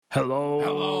Hello.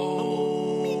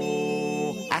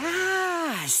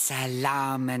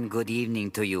 Salam and good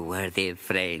evening to you, worthy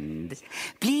friend.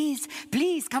 Please,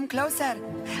 come closer.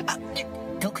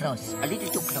 Too close, a little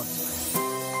too close.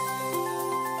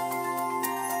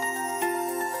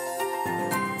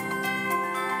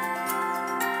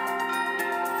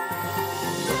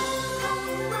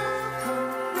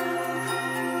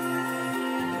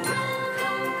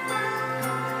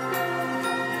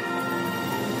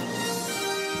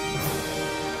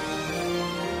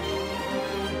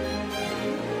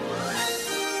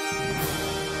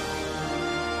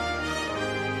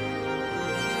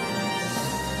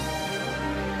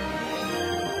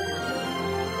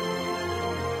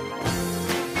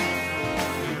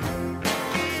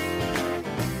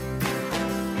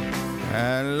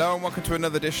 Hello and welcome to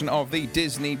another edition of the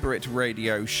Disney Brit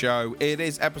Radio Show. It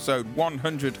is episode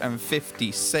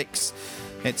 156.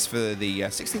 It's for the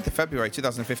 16th of February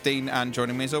 2015, and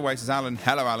joining me as always is Alan.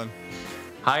 Hello, Alan.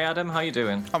 Hi, Adam. How you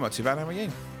doing? I'm not too bad. How are you?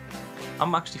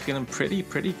 I'm actually feeling pretty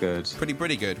good.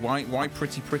 Pretty good. Why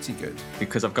pretty good?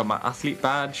 Because I've got my athlete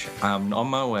badge. I'm on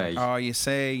my way. Oh, you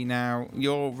see, now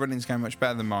your running's going much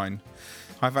better than mine.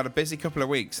 I've had a busy couple of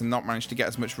weeks and not managed to get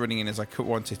as much running in as I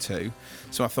wanted to.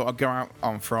 So I thought I'd go out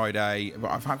on Friday,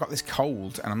 but I've got this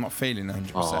cold and I'm not feeling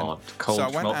 100%. Oh, cold. So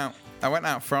I went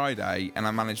out Friday and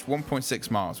I managed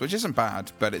 1.6 miles, which isn't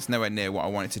bad, but it's nowhere near what I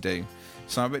wanted to do.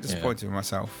 So I'm a bit disappointed with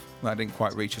myself that I didn't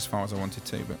quite reach as far as I wanted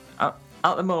to. But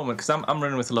at the moment, because I'm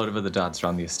running with a load of other dads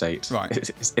around the estate. Right.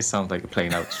 It sounds like you're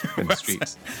playing out in the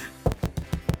streets.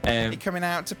 You're coming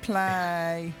out to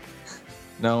play.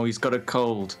 No, he's got a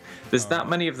cold. There's that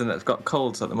many of them that have got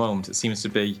colds at the moment. It seems to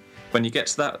be when you get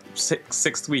to that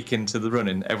sixth week into the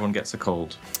running, everyone gets a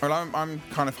cold. Well, I'm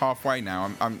kind of halfway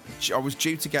now. I was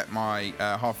due to get my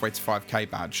halfway to 5k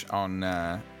badge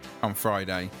on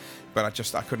Friday, but I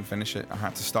couldn't finish it. I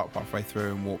had to stop halfway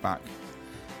through and walk back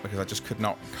because I just could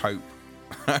not cope.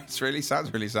 It's really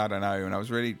sad, I know, and I was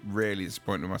really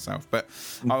disappointed with myself. But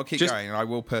I will keep going, and I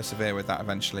will persevere with that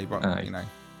eventually. But you know.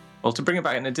 Well, to bring it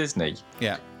back into Disney,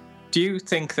 yeah. Do you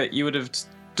think that you would have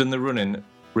done the running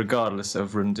regardless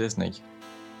of Run Disney?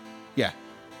 Yeah.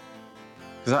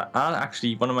 Because I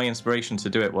actually, one of my inspirations to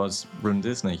do it was Run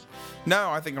Disney. No,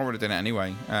 I think I would have done it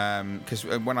anyway. Because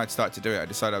when I started to do it, I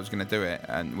decided I was going to do it,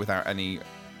 and without any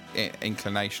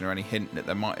inclination or any hint that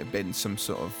there might have been some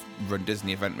sort of Run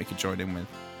Disney event we could join in with.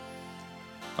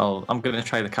 Oh, I'm going to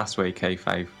try the Castaway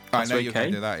K5. I know you're going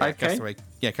to do that. Yeah,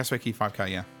 5K? Castaway Key 5K,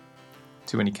 yeah.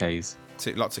 Too many Ks.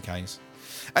 Lots of Ks.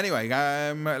 Anyway,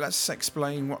 let's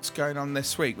explain what's going on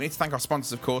this week. We need to thank our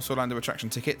sponsors, of course, Orlando Attraction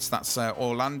Tickets. That's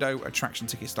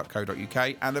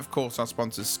orlandoattractiontickets.co.uk. And, of course, our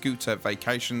sponsors, Scooter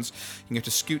Vacations. You can go to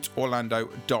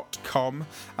scootorlando.com.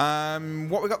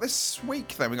 What we got this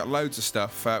week, then? We got loads of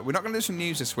stuff. We're not going to do some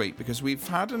news this week because we've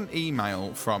had an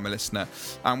email from a listener,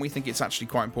 and we think it's actually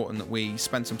quite important that we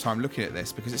spend some time looking at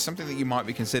this because it's something that you might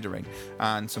be considering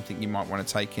and something you might want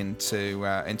to take into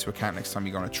account next time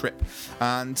you go on a trip.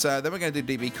 And then we're going to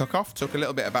do DB Cook-Off, talk a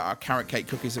little bit about our carrot cake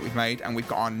cookies that we've made, and we've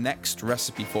got our next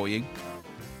recipe for you.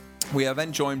 We are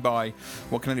then joined by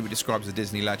what can only be described as a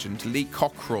Disney legend, Lee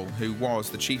Cockrell, who was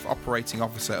the Chief Operating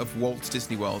Officer of Walt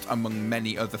Disney World, among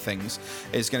many other things,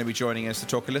 is going to be joining us to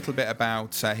talk a little bit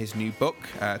about his new book,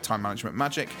 Time Management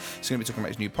Magic. He's going to be talking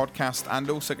about his new podcast, and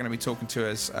also going to be talking to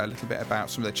us a little bit about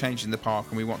some of the changes in the park,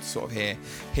 and we want to sort of hear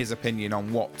his opinion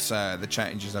on what the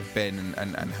changes have been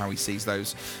and how he sees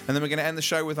those. And then we're going to end the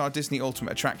show with our Disney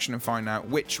Ultimate Attraction and find out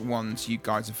which ones you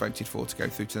guys have voted for to go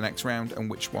through to the next round and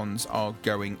which ones are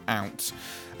going out.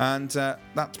 And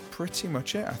that's pretty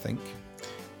much it, I think.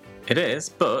 It is,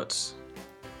 but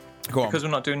because we're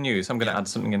not doing news, I'm going to add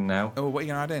something in now. Oh, what are you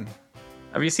going to add in?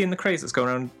 Have you seen the craze that's going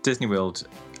around Disney World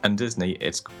and Disney?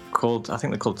 It's called, I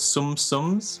think they're called Tsum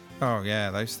Tsums. Oh,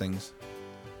 yeah, those things.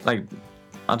 Like,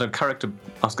 I was going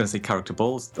to say character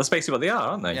balls. That's basically what they are,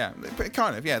 aren't they? Yeah, but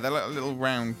kind of, yeah. They're like little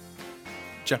round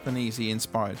Japanese-y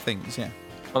inspired things, yeah.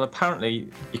 Well, apparently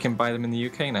you can buy them in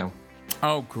the UK now.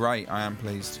 Oh, great. I am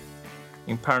pleased.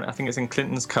 Apparently, I think it's in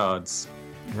Clinton's cards.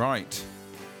 Right.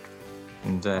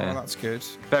 And that's good.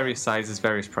 Various sizes,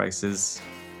 various prices.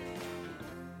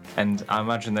 And I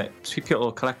imagine that people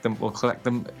will collect them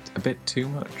a bit too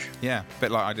much. Yeah, a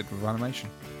bit like I did with animation.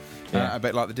 Yeah. A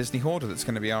bit like the Disney Hoarder that's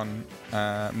going to be on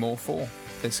More 4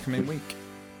 this coming week.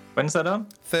 When's that on?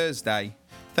 Thursday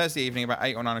evening, about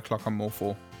 8 or 9 o'clock on More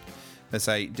 4. There's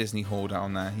a Disney hoarder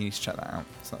on there. You need to check that out.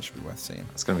 So that should be worth seeing.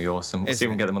 It's going to be awesome. We'll see if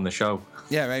we Isn't can get them on the show.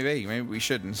 Yeah, maybe we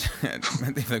shouldn't.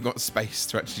 If they've got space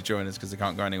to actually join us because they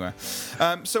can't go anywhere.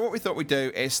 So what we thought we'd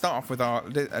do is start off with our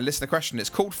listener question. It's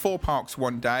called 4 Parks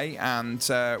One Day, and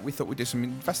we thought we'd do some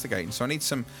investigating. So I need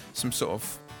some sort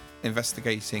of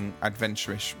investigating,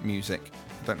 adventurous music.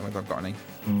 I don't know whether I've got any.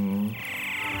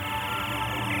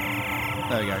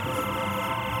 There we go.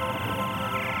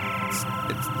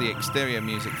 It's the exterior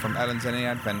music from Ellen's Any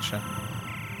Adventure.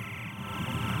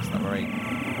 It's not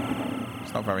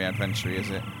very adventure-y, is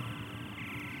it?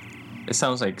 It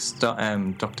sounds like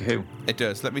Doctor Who. It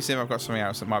does. Let me see if I've got something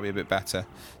else that might be a bit better.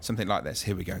 Something like this.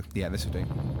 Here we go. Yeah, this will do.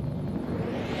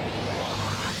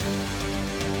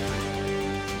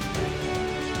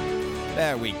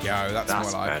 There we go. That's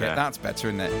more like better. it. That's better,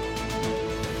 isn't it?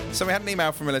 So we had an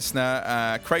email from a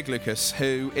listener, Craig Lucas,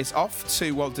 who is off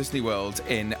to Walt Disney World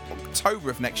in October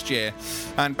of next year.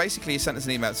 And basically he sent us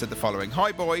an email that said the following.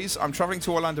 Hi boys, I'm travelling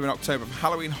to Orlando in October for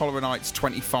Halloween Horror Nights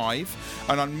 25.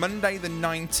 And on Monday the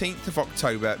 19th of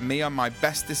October, me and my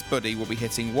bestest buddy will be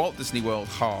hitting Walt Disney World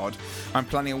hard. I'm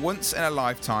planning a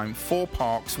once-in-a-lifetime 4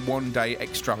 parks, 1 day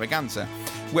extravaganza.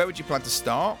 Where would you plan to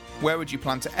start? Where would you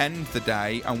plan to end the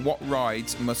day? And what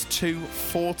rides must 2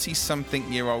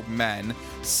 40-something-year-old men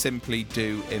simply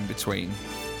do in between?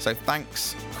 So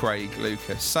thanks, Craig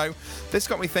Lucas. So this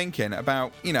got me thinking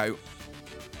about,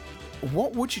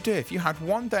 what would you do if you had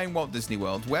 1 day in Walt Disney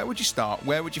World? Where would you start?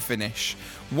 Where would you finish?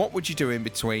 What would you do in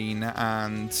between?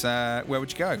 And where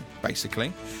would you go,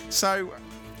 basically? So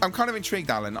I'm kind of intrigued,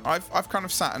 Alan. I've kind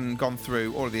of sat and gone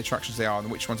through all of the attractions they are and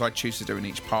which ones I choose to do in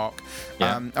each park.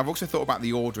 Yeah. I've also thought about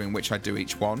the order in which I do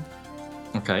each one.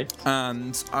 Okay.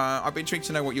 And I'd be intrigued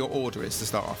to know what your order is to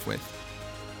start off with.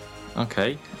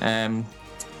 Okay.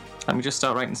 Let me just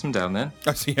start writing some down then.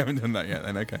 Oh, so you haven't done that yet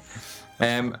then, okay.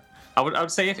 I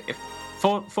would say if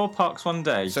four parks 1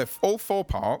 day. So all 4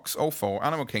 parks, all 4,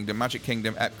 Animal Kingdom, Magic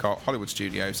Kingdom, Epcot, Hollywood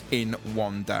Studios, in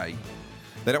 1 day.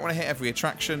 They don't want to hit every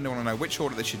attraction. They want to know which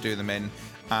order they should do them in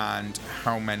and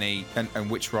how many and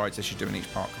which rides they should do in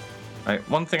each park. Right.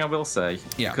 One thing I will say,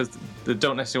 because they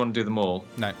don't necessarily want to do them all.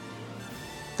 No.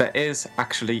 There is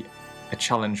actually a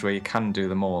challenge where you can do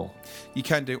them all. You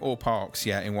can do all parks,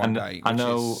 in 1 day. I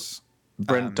know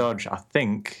Brent Dodge, I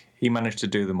think he managed to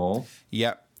do them all.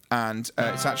 Yep. And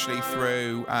it's actually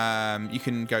through, you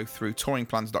can go through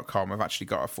touringplans.com. I've actually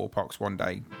got a 4 parks 1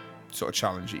 day sort of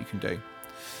challenge that you can do.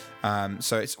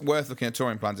 So it's worth looking at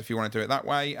touring plans if you want to do it that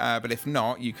way. But if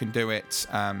not, you can do it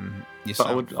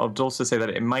yourself. But I would also say that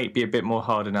it might be a bit more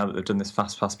harder now that they've done this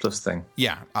Fast Pass Plus thing.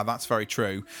 Yeah, that's very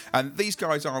true. And these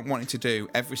guys aren't wanting to do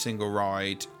every single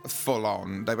ride full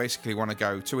on. They basically want to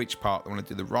go to each park. They want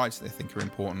to do the rides that they think are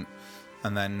important,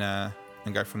 and then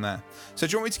and go from there. So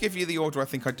do you want me to give you the order I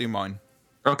think I'd do mine?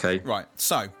 Okay. Right.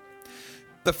 So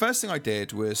the first thing I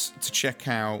did was to check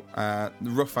out the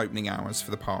rough opening hours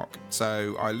for the park.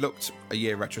 So I looked a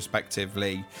year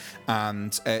retrospectively,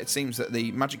 and it seems that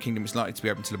the Magic Kingdom is likely to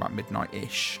be open until about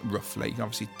midnight-ish, roughly.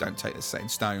 Obviously, don't take this set in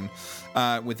stone.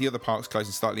 With the other parks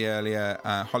closing slightly earlier,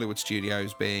 Hollywood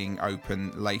Studios being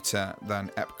open later than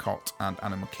Epcot and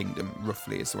Animal Kingdom,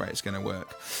 roughly, is the way it's going to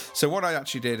work. So what I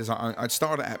actually did is I'd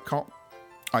start at Epcot.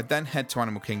 I'd then head to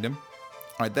Animal Kingdom.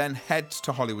 I'd then head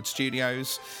to Hollywood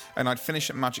Studios, and I'd finish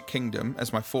at Magic Kingdom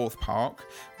as my 4th park.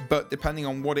 But depending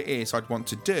on what it is I'd want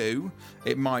to do,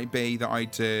 it might be that I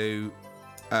do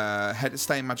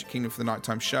stay in Magic Kingdom for the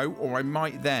nighttime show, or I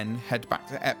might then head back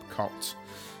to Epcot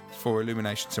for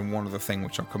Illuminations and one other thing,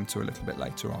 which I'll come to a little bit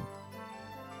later on.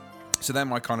 So they're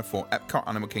my kind of 4: Epcot,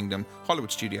 Animal Kingdom,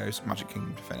 Hollywood Studios, Magic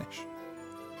Kingdom to finish.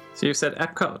 So you said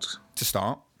Epcot To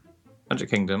start, Magic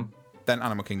Kingdom, then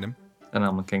Animal Kingdom, and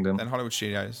Animal Kingdom, then Hollywood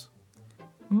Studios,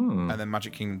 and then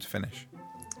Magic Kingdom to finish.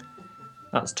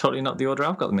 That's totally not the order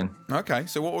I've got them in. Okay,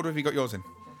 so what order have you got yours in?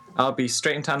 I'll be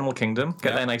straight into Animal Kingdom,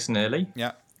 get there nice and early.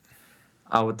 Yeah.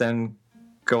 I would then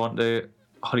go on to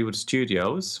Hollywood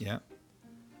Studios, Yeah.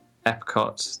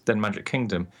 Epcot, then Magic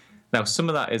Kingdom. Now, some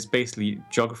of that is basically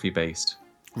geography based.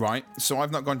 Right, so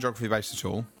I've not gone geography based at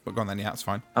all, but go on then, yeah, that's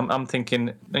fine. I'm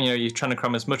thinking, you're trying to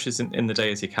cram as much as in the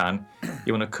day as you can.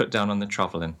 You want to cut down on the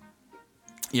travelling.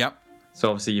 Yep. So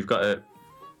obviously you've got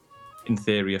in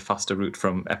theory, a faster route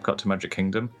from Epcot to Magic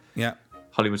Kingdom. Yeah.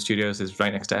 Hollywood Studios is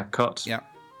right next to Epcot. Yeah.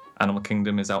 Animal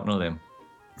Kingdom is out on a limb.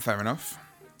 Fair enough.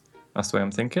 That's the way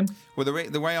I'm thinking. Well,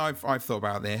 the way I've thought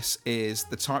about this is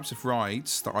the types of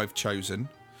rides that I've chosen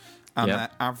and their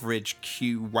average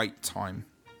queue wait time.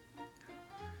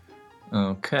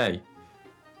 Okay.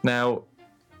 Now,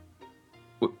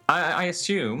 I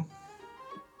assume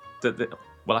that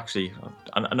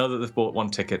I know that they've bought one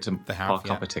ticket to Park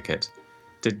Hopper ticket.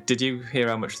 Did you hear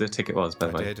how much the ticket was, by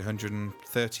the way? I did,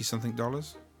 $130 something.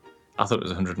 I thought it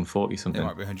was 140 something. It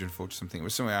might be 140 something. It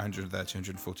was somewhere $130,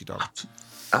 $140.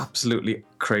 Absolutely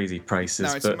crazy prices.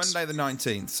 No, it's Monday the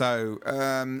 19th. So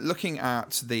looking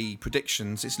at the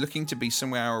predictions, it's looking to be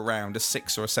somewhere around a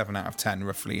 6 or a 7 out of 10,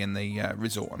 roughly, in the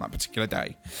resort on that particular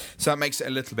day. So that makes it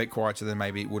a little bit quieter than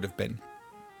maybe it would have been.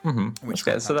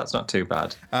 Okay, so that's not too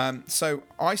bad. So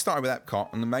I started with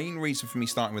Epcot, and the main reason for me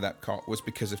starting with Epcot was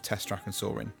because of Test Track and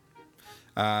Soarin'.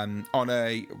 On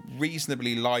a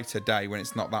reasonably lighter day when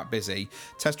it's not that busy,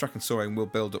 Test Track and Soarin' will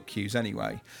build up queues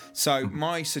anyway. So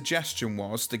my suggestion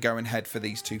was to go and head for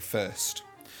these two first,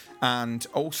 and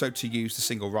also to use the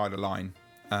single rider line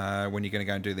when you're going to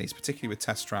go and do these, particularly with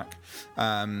Test Track.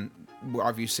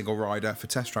 I've used single rider for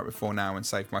Test Track before now and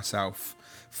saved myself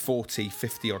 40,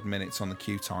 50 odd minutes on the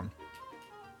queue time.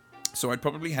 So I'd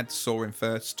probably head to Soarin'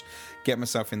 first, get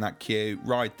myself in that queue,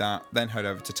 ride that, then head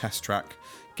over to Test Track,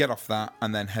 get off that,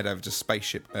 and then head over to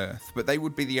Spaceship Earth. But they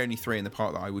would be the only three in the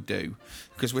park that I would do,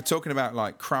 because we're talking about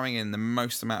like cramming in the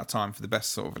most amount of time for the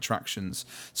best sort of attractions.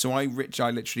 So I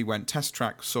literally went Test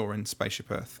Track, Soarin',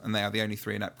 Spaceship Earth, and they are the only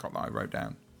three in Epcot that I wrote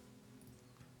down.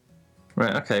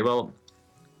 Right, okay, well,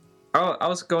 I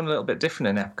was going a little bit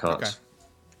different in Epcot. Okay.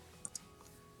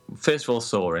 First of all,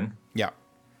 Soarin'. Yeah.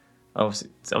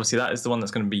 Obviously, that is the one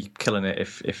that's going to be killing it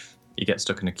if you get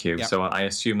stuck in a queue. Yep. So I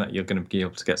assume that you're going to be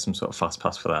able to get some sort of fast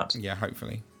pass for that. Yeah,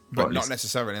 hopefully. Or But at not least-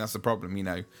 necessarily, that's the problem, you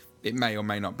know. It may or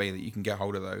may not be that you can get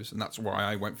hold of those, and that's why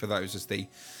I went for those as the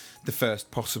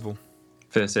first possible.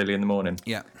 First early in the morning.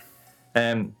 Yeah.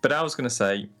 But I was going to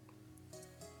say,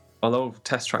 although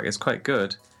Test Track is quite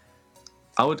good,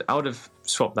 I would have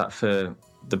swapped that for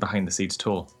the behind the scenes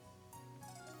tour.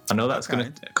 I know that's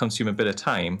going to consume a bit of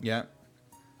time, Yeah.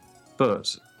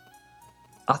 but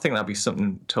I think that'd be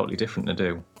something totally different to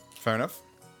do. Fair enough.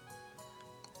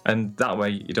 And that way,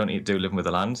 you don't need to do Living with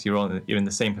the Land. You're in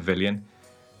the same pavilion,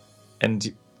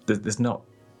 and there's not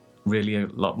really a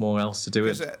lot more else to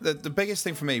do. The biggest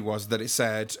thing for me was that it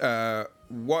said,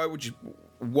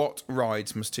 what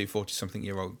rides must two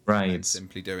 40-something-year-old Rides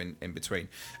simply do in between?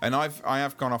 And I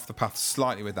have gone off the path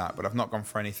slightly with that, but I've not gone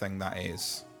for anything that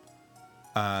is...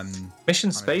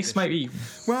 Mission Space might be...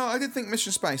 Well, I did think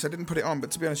Mission Space. I didn't put it on,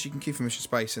 but to be honest, you can queue for Mission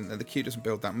Space, and the queue doesn't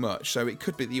build that much. So it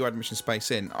could be that you add Mission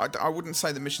Space in. I wouldn't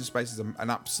say that Mission Space is an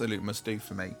absolute must-do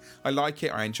for me. I like it.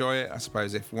 I enjoy it. I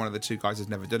suppose if one of the two guys has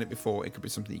never done it before, it could be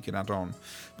something you can add on.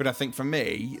 But I think for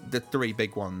me, the three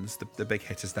big ones, the big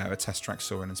hitters there are Test Track,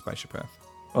 Soarin', and Spaceship Earth.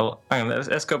 Well, hang on.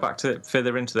 Let's go back to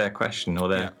further into their question or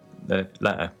their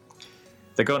letter.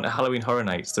 They're going to Halloween Horror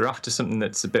Nights. They're after something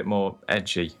that's a bit more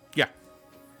edgy. Yeah.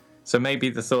 So maybe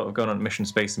the thought of going on Mission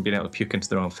Space and being able to puke into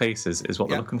their own faces is what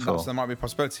they're looking for. There might be a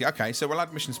possibility. Okay, so we'll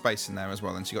add Mission Space in there as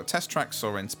well. Then so you've got Test Track,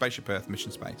 Soarin', Spaceship Earth,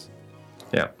 Mission Space.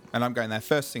 Yeah. And I'm going there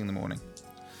first thing in the morning.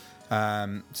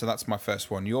 So that's my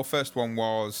first one. Your first one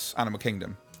was Animal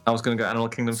Kingdom. I was going to go Animal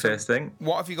Kingdom first thing.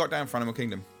 What have you got down for Animal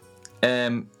Kingdom?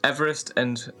 Everest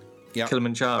and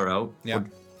Kilimanjaro. Yeah.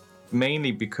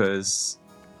 Mainly because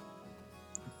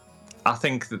I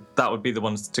think that would be the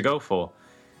ones to go for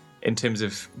in terms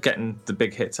of getting the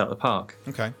big hits out of the park.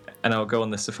 Okay. And I'll go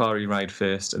on the safari ride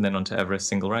first and then onto Everest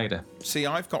single rider. See,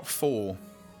 I've got 4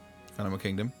 Animal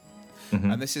Kingdom.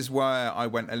 And this is where I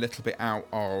went a little bit out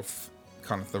of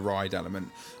kind of the ride element.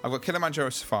 I've got Kilimanjaro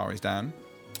Safaris down.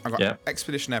 I've got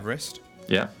Expedition Everest.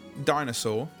 Yeah.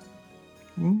 Dinosaur.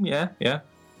 Yeah.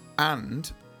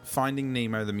 And Finding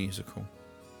Nemo the musical.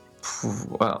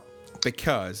 Well,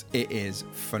 because it is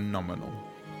phenomenal.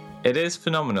 It is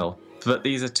phenomenal. But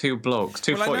these are two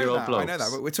 40-year-old blokes. I know that,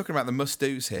 but we're talking about the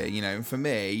must-dos here, you know. And for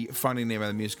me, Finding Nemo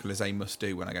the musical is a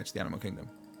must-do when I go to the Animal Kingdom.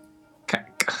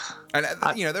 And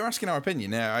you know, they're asking our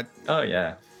opinion now. Oh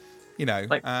yeah. You know,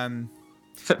 like,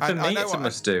 for me, it's a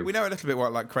must-do. We know a little bit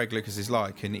what like Craig Lucas is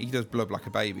like, and he does blub like a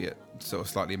baby at sort of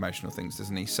slightly emotional things,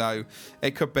 doesn't he? So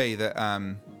it could be that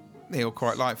he'll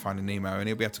quite like Finding Nemo, and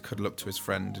he'll be able to cuddle up to his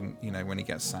friend, and you know, when he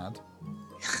gets sad.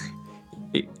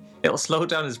 It'll slow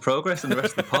down his progress in the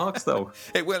rest of the parks, though.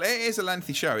 It will. It is a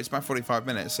lengthy show. It's about 45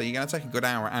 minutes, so you're going to take a good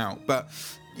hour out. But,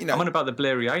 you know... I'm on about the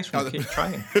blurry eyes from Keep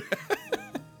Trying.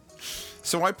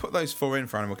 So I put those 4 in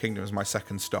for Animal Kingdom as my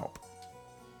second stop.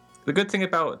 The good thing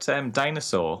about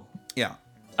Dinosaur... Yeah.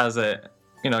 As a...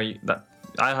 You know,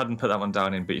 I hadn't put that one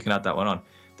down in, but you can add that one on.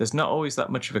 There's not always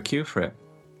that much of a queue for it.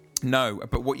 No,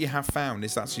 but what you have found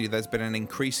is actually there's been an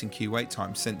increase in queue wait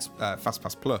time since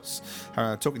FastPass Plus.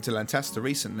 Talking to Len Tester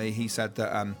recently, he said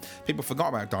that people forgot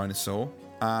about Dinosaur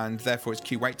and therefore its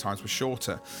queue wait times were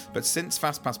shorter. But since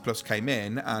FastPass Plus came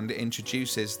in and it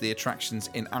introduces the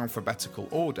attractions in alphabetical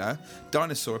order,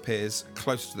 Dinosaur appears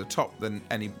closer to the top than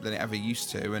it ever used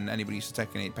to, and anybody used to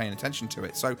paying attention to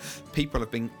it. So people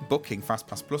have been booking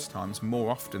FastPass Plus times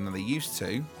more often than they used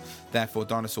to. Therefore,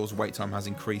 Dinosaur's wait time has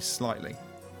increased slightly.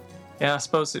 Yeah, I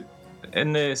suppose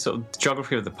in the sort of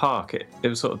geography of the park, it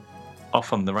was sort of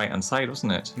off on the right-hand side,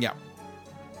 wasn't it? Yeah.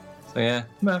 So yeah,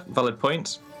 valid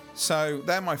point. So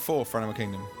they're my 4 for Animal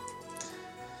Kingdom.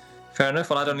 Fair enough.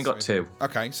 Well, I'd only got 2.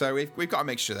 Okay, so we've got a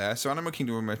mixture there. So Animal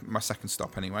Kingdom was my second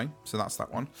stop anyway. So that's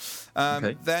that one.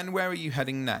 Okay. Then where are you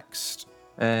heading next?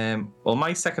 Well,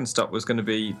 my second stop was going to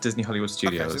be Disney Hollywood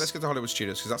Studios. Okay, so let's go to Hollywood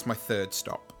Studios because that's my third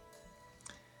stop.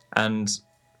 And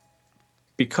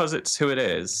because it's who it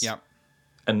is, Yep.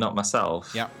 and not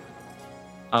myself, Yep.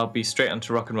 I'll be straight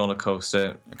onto Rock and Roller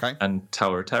Coaster Okay. and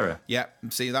Tower of Terror. Yeah.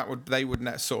 See, they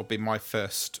would sort of be my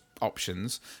first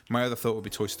options. My other thought would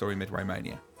be Toy Story Midway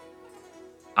Mania.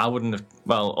 I wouldn't have.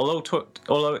 Well,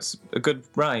 although it's a good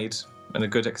ride and a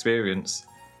good experience,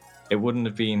 it wouldn't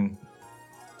have been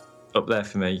up there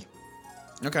for me.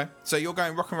 Okay, so you're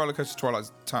going Rock and Roller Coaster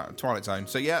Twilight Zone.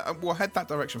 So yeah, we'll head that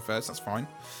direction first. That's fine.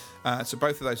 So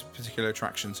both of those particular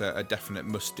attractions are definite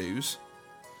must-dos.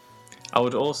 I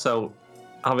would also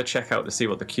have a check out to see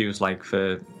what the queue's like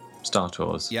for Star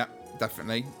Tours. Yeah,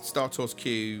 definitely. Star Tours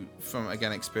queue, from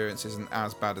again experience, isn't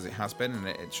as bad as it has been, and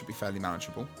it should be fairly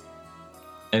manageable.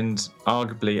 And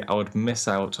arguably, I would miss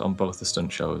out on both the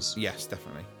stunt shows. Yes,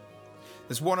 definitely.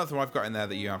 There's one other I've got in there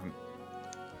that you haven't.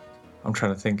 I'm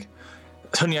trying to think.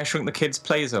 Honey, I Shrunk the Kids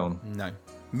Play Zone. No.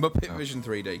 Muppet Vision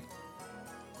 3D.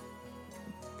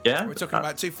 Yeah? We're talking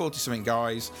about 240-something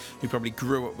guys who probably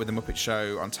grew up with the Muppet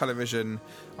Show on television,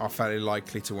 are fairly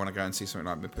likely to want to go and see something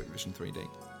like Muppet Vision 3D.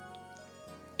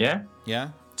 Yeah?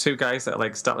 Yeah? 2 guys that are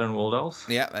like Statler and Waldorf.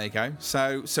 Yeah, there you go.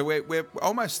 So we're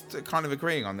almost kind of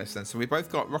agreeing on this then. So we both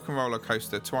got Rock and Roller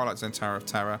Coaster, Twilight Zone, Tower of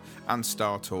Terror, and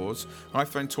Star Tours. I've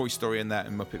thrown Toy Story in there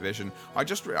and Muppet Vision. I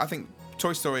think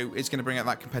Toy Story is going to bring out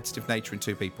that competitive nature in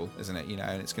 2 people, isn't it? You know,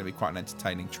 and it's going to be quite an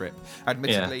entertaining trip.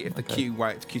 Admittedly, if the queue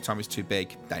time is too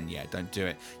big, then yeah, don't do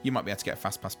it. You might be able to get a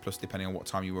FastPass Plus depending on what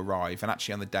time you arrive, and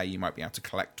actually on the day you might be able to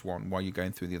collect one while you're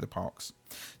going through the other parks.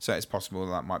 So it's possible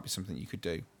that might be something you could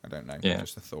do. I don't know. Yeah.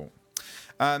 Just a thought.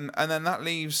 And then that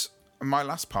leaves my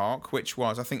last park, which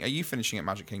was, I think, are you finishing at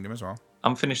Magic Kingdom as well?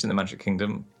 I'm finishing the Magic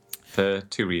Kingdom for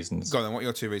 2 reasons. Go on then, what are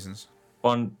your 2 reasons?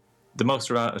 One, the most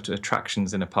amount of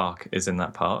attractions in a park is in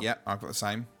that park. Yeah, I've got the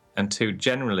same. And 2,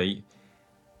 generally,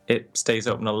 it stays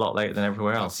open a lot later than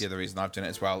everywhere else. That's the other reason I've done it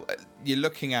as well. You're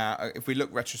looking at, if we look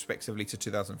retrospectively to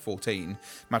 2014,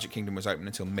 Magic Kingdom was open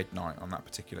until midnight on that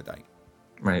particular date.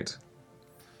 Right.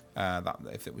 That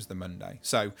if it was the Monday.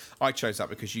 So I chose that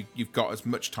because you've got as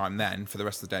much time then for the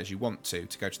rest of the day as you want to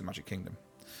go to the Magic Kingdom.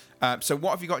 So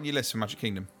what have you got on your list for Magic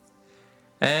Kingdom?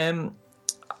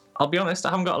 I'll be honest, I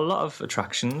haven't got a lot of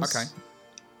attractions. Okay.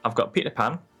 I've got Peter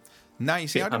Pan. No, you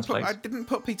see, I Pan's didn't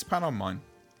put Peter Pan on mine.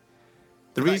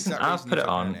 The reason I've put it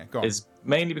on is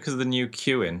mainly because of the new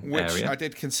queuing Which area. I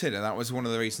did consider. That was one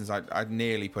of the reasons I'd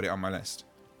nearly put it on my list.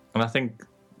 And I think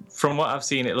from what I've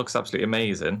seen, it looks absolutely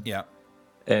amazing. Yeah.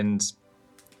 And,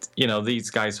 you know,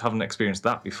 these guys haven't experienced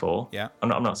that before. Yeah.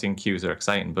 I'm not saying queues are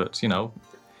exciting, but, you know.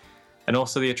 And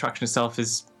also the attraction itself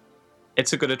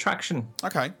it's a good attraction.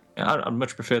 Okay. I'd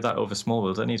much prefer that over Small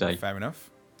World any day. Fair enough.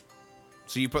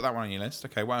 So you put that one on your list.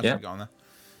 Okay, what else have you got on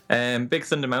there? Big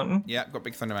Thunder Mountain. Yeah, got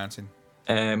Big Thunder Mountain.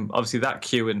 Obviously, that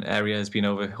queuing area has been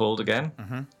overhauled again.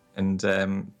 Mm-hmm.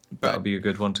 And that'll be a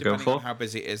good one to go for. On how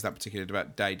busy it is that particular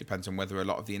day depends on whether a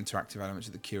lot of the interactive elements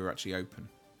of the queue are actually open.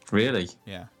 Really?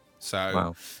 Yeah. So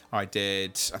wow. I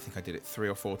think I did it 3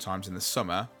 or 4 times in the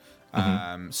summer.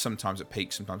 Sometimes at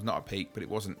peak, sometimes not at peak, but it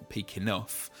wasn't peak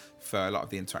enough for a lot of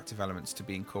the interactive elements to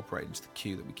be incorporated into the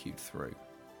queue that we queued through.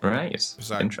 Right.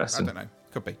 So, interesting. I don't know.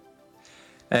 Could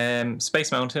be.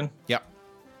 Space Mountain. Yep.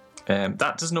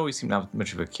 That doesn't always seem to have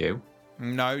much of a queue.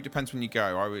 No, depends when you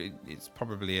go. It's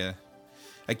probably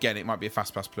again, it might be a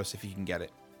FastPass Plus if you can get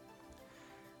it.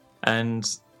 And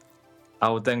I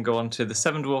would then go on to the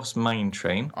Seven Dwarfs Mine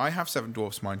Train. I have Seven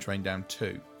Dwarfs Mine Train down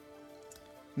too.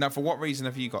 Now, for what reason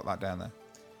have you got that down there?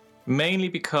 Mainly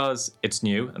because it's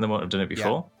new and they won't have done it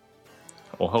before.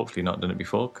 Yeah. Or hopefully not done it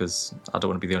before, because I don't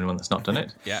want to be the only one that's not done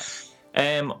it. Yeah.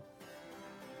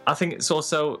 I think it's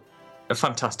also a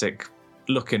fantastic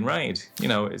looking ride. You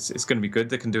know, it's going to be good.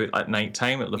 They can do it at night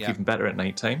time. It'll look even better at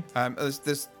night time.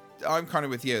 There's I'm kind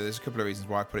of with you. There's a couple of reasons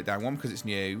why I put it down. One, because it's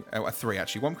new. Three,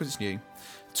 actually. One, because it's new.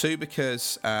 Two,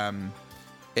 because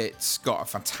it's got a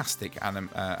fantastic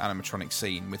animatronic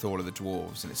scene with all of the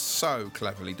dwarves, and it's so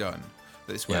cleverly done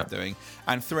that it's worth doing.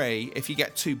 And three, if you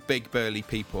get two big burly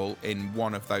people in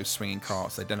one of those swinging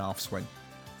carts, they don't half swing.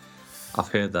 I've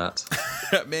heard that.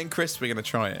 Me and Chris were going to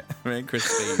try it. Me and Chris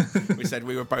Steve, we said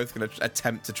we were both going to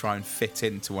attempt to try and fit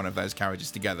into one of those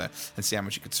carriages together and see how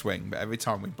much it could swing. But every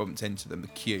time we bumped into them, the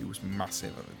queue was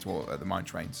massive at the mine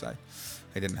train, so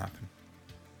it didn't happen.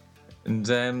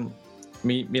 And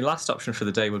my last option for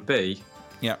the day would be,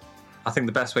 I think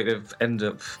the best way to end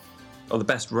up, or the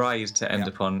best ride to end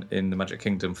up on in the Magic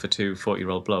Kingdom for two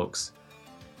 40-year-old blokes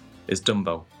is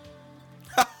Dumbo.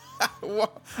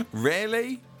 What?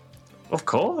 Really? Of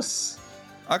course.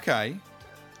 Okay.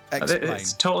 Explain.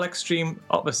 It's total extreme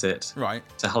opposite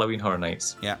to Halloween Horror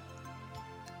Nights. Yeah.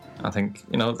 I think,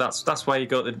 that's why you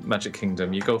go to the Magic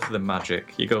Kingdom. You go for the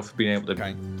magic. You go for being able to...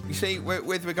 Okay. You see,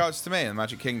 with regards to me in the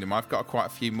Magic Kingdom, I've got quite a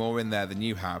few more in there than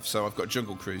you have. So I've got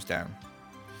Jungle Cruise down.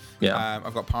 Yeah.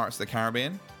 I've got Pirates of the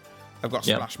Caribbean. I've got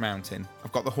Splash Mountain.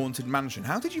 I've got the Haunted Mansion.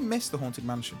 How did you miss the Haunted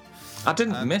Mansion? I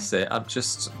didn't miss it. I've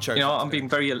just, I'm being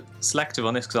very selective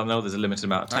on this because I know there's a limited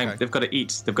amount of time. Okay. They've got to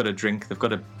eat. They've got to drink. They've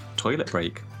got a toilet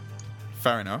break.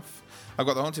 Fair enough. I've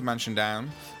got the Haunted Mansion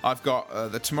down. I've got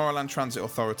the Tomorrowland Transit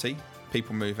Authority,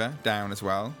 People Mover, down as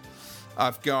well.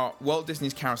 I've got Walt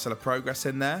Disney's Carousel of Progress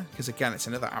in there because, again, it's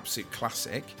another absolute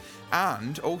classic.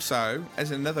 And also, as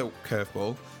another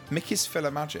curveball, Mickey's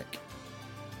PhilharMagic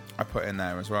I put in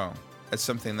there as well. As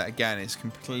something that, again, is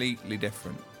completely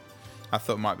different. I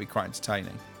thought might be quite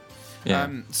entertaining. Yeah.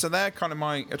 So they're kind of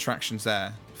my attractions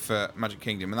there for Magic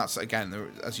Kingdom. And that's,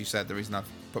 again, as you said, the reason I've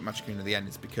put Magic Kingdom at the end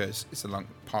is because it's the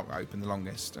park open the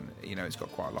longest and, it's got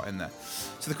quite a lot in there.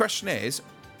 So the question is,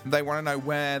 they want to know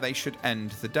where they should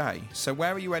end the day. So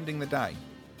where are you ending the day?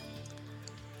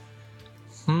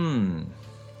 When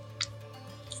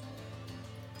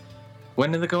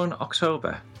are they going?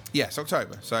 October? Yes,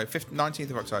 October. So 19th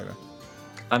of October.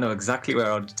 I know exactly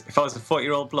where if I was a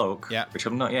 40-year-old bloke, which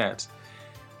I'm not yet,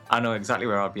 I know exactly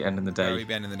where I'd be ending the day. Where would you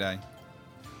be ending the day?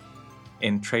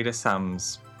 In Trader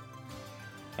Sam's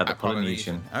at the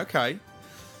Polynesian. Okay.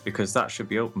 Because that should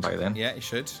be open by then. Yeah, it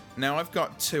should. Now, I've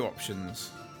got two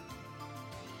options.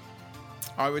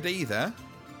 I would either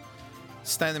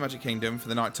stay in the Magic Kingdom for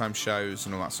the nighttime shows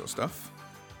and all that sort of stuff,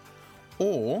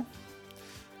 or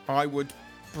I would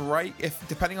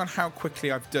depending on how quickly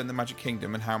I've done the Magic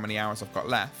Kingdom and how many hours I've got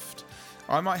left,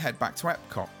 I might head back to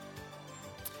Epcot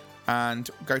and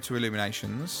go to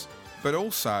Illuminations. But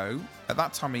also, at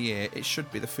that time of year, it should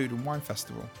be the Food and Wine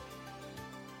Festival.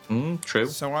 True.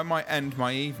 So I might end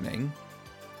my evening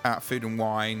at Food and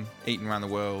Wine, eating around the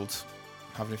world,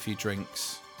 having a few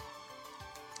drinks,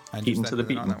 and eating to the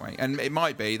beaten that way. And it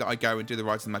might be that I go and do the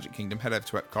rides in the Magic Kingdom, head over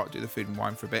to Epcot, do the Food and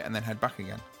Wine for a bit, and then head back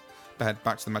again. Head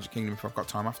back to the Magic Kingdom if I've got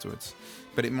time afterwards.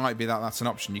 But it might be that that's an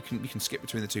option. You can skip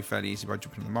between the two fairly easy by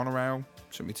jumping on the monorail.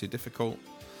 Shouldn't be too difficult.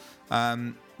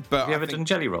 But have you ever done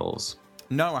jelly rolls?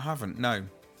 No, I haven't. No.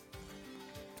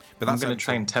 But I'm going to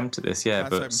try and tempt at this. Yeah,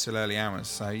 that's open till early hours,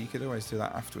 so you could always do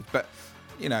that afterwards. But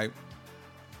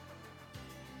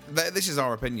this is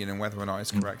our opinion, and whether or not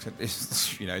it's correct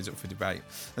is up for debate.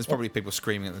 There's probably people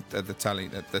screaming at the telly,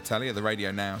 or the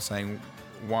radio now, saying,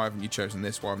 "Why haven't you chosen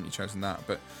this? Why haven't you chosen that?"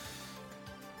 But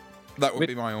that would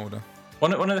be my order.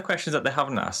 One of the questions that they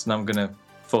haven't asked, and I'm going to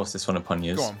force this one upon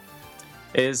you,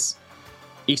 is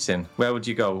eating. Where would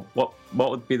you go? What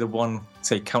would be the one,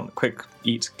 say, quick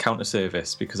eat counter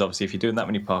service? Because obviously, if you're doing that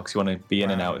many parks, you want to be in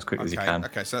and out as quick as you can.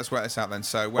 Okay, so let's work this out then.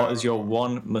 So, what is your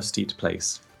one must-eat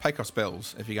place? Pecos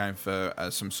Bills, if you're going for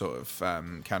some sort of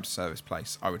counter service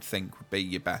place, I would think would be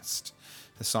your best.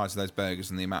 The size of those burgers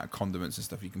and the amount of condiments and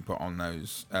stuff you can put on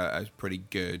those is pretty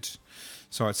good.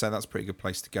 So I'd say that's a pretty good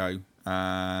place to go.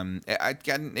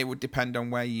 Again, it would depend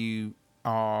on where you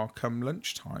are come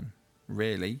lunchtime,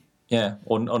 really. Yeah,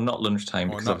 or not lunchtime,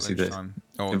 because obviously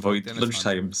avoid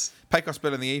lunchtimes. Pecos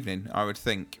Bill in the evening, I would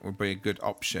think, would be a good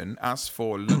option. As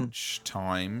for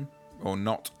lunchtime, or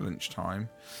not lunchtime,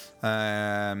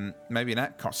 maybe an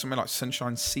Epcot, somewhere like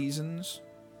Sunshine Seasons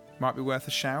might be worth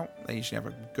a shout. They usually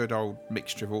have a good old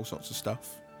mixture of all sorts of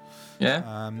stuff.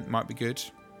 Yeah. Might be good.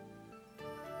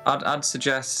 I'd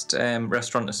suggest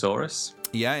Restaurantosaurus.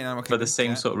 Yeah, for the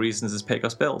same sort of reasons as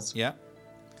Pecos Bills. Yeah.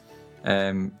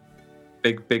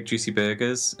 Big juicy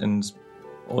burgers and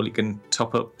all you can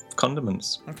top up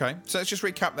condiments. Okay, so let's just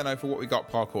recap then over what we got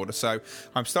park order. So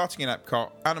I'm starting in Epcot,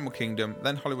 Animal Kingdom,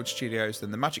 then Hollywood Studios, then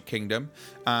the Magic Kingdom,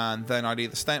 and then I'd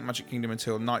either stay at Magic Kingdom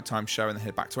until nighttime show and then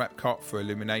head back to Epcot for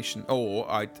Illumination, or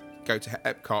I'd go to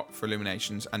Epcot for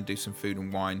Illuminations and do some food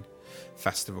and wine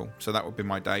festival. So that would be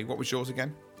my day. What was yours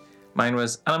again? Mine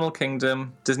was Animal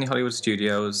Kingdom, Disney Hollywood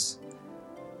Studios,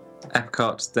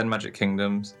 Epcot, then Magic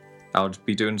Kingdoms. I would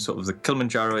be doing sort of the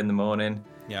Kilimanjaro in the morning.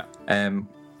 Yeah.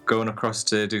 Going across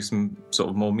to do some sort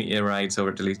of more meteor rides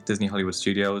over at Disney Hollywood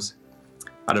Studios.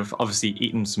 I'd have obviously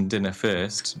eaten some dinner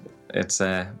first. It's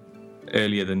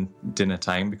earlier than dinner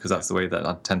time because that's the way that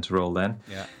I tend to roll then.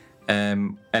 Yeah.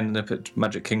 Ended up at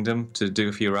Magic Kingdom to do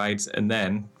a few rides, and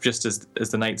then just as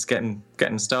the night's getting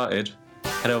started,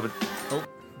 head over. Oh,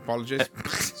 apologies.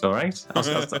 It's all right. I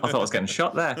thought I was getting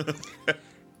shot there.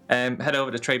 Head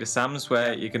over to Trader Sam's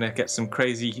where you're going to get some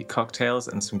crazy cocktails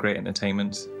and some great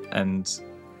entertainment, and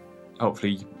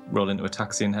hopefully roll into a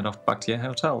taxi and head off back to your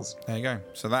hotels. There you go.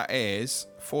 So that is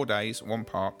 4 days, one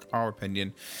park, our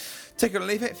opinion. Take it or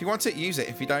leave it. If you want it, use it.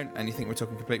 If you don't, and you think we're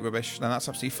talking complete rubbish, then that's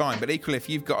absolutely fine. But equally, if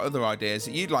you've got other ideas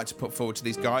that you'd like to put forward to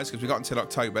these guys, because we've got until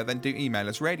October, then do email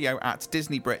us,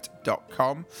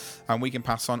 radio@disneybrit.com, and we can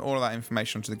pass on all of that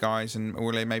information to the guys, and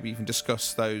we'll maybe even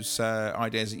discuss those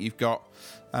ideas that you've got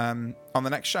on the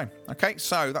next show. Okay,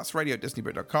 so that's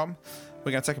radio@disneybrit.com.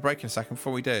 We're going to take a break in a second.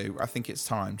 Before we do, I think it's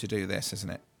time to do this,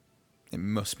 isn't it? It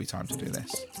must be time to do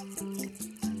this.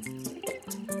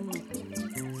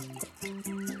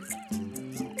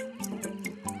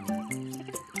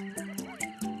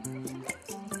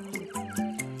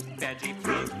 Veggie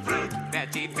fruit, fruit,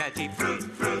 veggie fruit,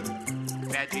 fruit,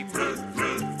 veggie fruit,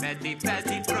 fruit,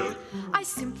 veggie fruit. I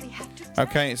simply have to.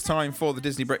 Okay, it's time for the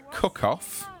Disney Brit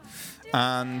Cook-Off.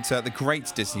 And the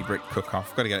Great Disney Brit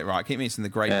Cook-Off. Got to get it right. I keep missing the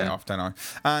great bit off, don't I?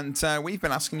 And we've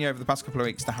been asking you over the past couple of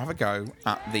weeks to have a go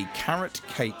at the carrot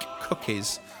cake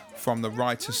cookies from the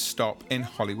Writer's Stop in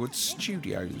Hollywood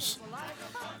Studios.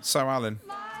 So, Alan,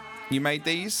 you made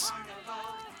these?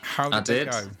 How did they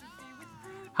go?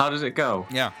 How did it go?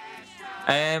 Yeah.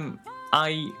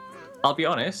 I'll be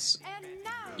honest.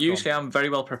 Usually I'm very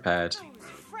well prepared.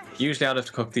 Usually I'd have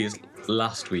to cook these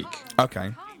last week.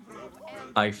 Okay.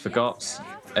 I forgot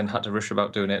and had to rush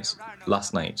about doing it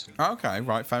last night. Okay,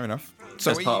 right, fair enough.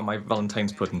 So as part of my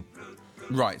Valentine's pudding.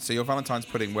 Right, so your Valentine's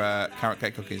pudding were carrot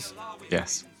cake cookies.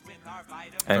 Yes.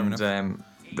 And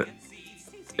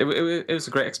it was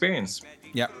a great experience.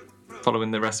 Yep.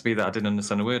 Following the recipe that I didn't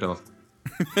understand a word of.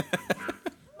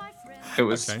 It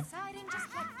was. Okay.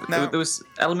 Now, there was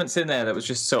elements in there that was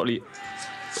just totally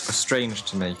strange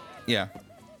to me. Yeah.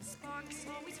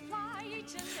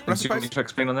 Well, do you want me to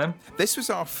explain on them? This was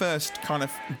our first kind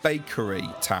of bakery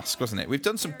task, wasn't it? We've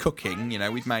done some cooking,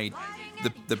 we've made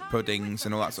the puddings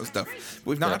and all that sort of stuff.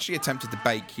 We've not actually attempted to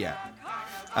bake yet.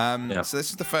 So this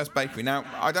is the first bakery. Now,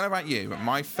 I don't know about you, but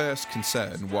my first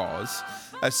concern was,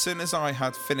 as soon as I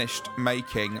had finished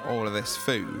making all of this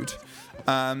food,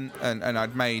 and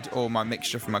I'd made all my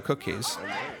mixture for my cookies,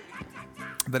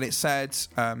 that it said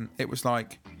it was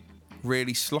like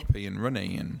really sloppy and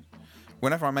runny, and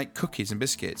whenever I make cookies and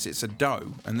biscuits, it's a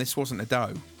dough, and this wasn't a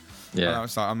dough. Yeah. And I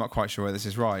was like, I'm not quite sure where this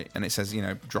is right. And it says,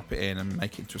 drop it in and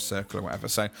make it into a circle or whatever.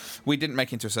 So we didn't make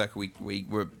it into a circle. We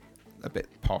were a bit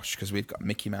posh because we've got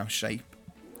Mickey Mouse shape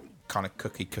kind of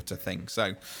cookie cutter thing.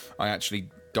 So I actually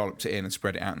dolloped it in and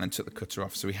spread it out and then took the cutter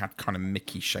off. So we had kind of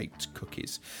Mickey shaped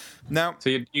cookies. Now,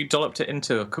 so you dolloped it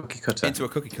into a cookie cutter? Into a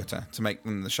cookie cutter to make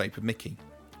them the shape of Mickey.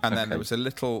 And then there was a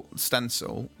little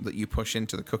stencil that you push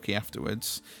into the cookie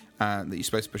afterwards, that you're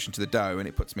supposed to push into the dough, and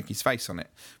it puts Mickey's face on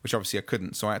it, which obviously I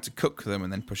couldn't, so I had to cook them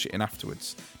and then push it in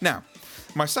afterwards. Now,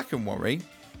 my second worry,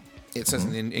 it says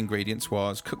in the ingredients,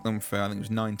 was cook them for, I think it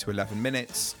was 9 to 11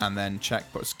 minutes, and then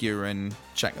put a skewer in,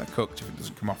 check they're cooked. If it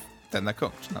doesn't come off, then they're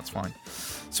cooked, and that's fine.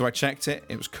 So I checked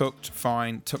it was cooked,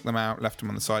 fine, took them out, left them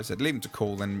on the side, said leave them to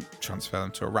cool, then transfer them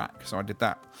to a rack. So I did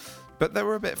that. But they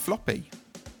were a bit floppy.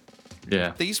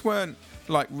 Yeah. These weren't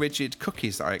like rigid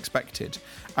cookies that I expected.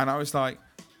 And I was like,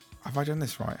 have I done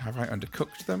this right? Have I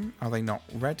undercooked them? Are they not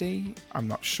ready? I'm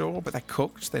not sure, but they're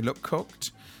cooked. They look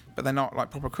cooked, but they're not like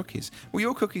proper cookies. Were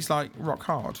your cookies like rock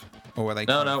hard? Or were they?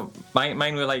 No.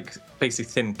 Mine were like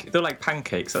basically thin. They're like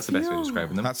pancakes. That's the best way of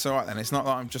describing them. That's all right then. It's not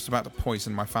that I'm just about to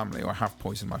poison my family or have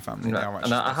poisoned my family. No,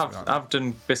 and I've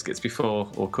done biscuits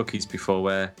before or cookies before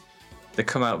where they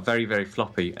come out very, very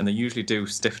floppy, and they usually do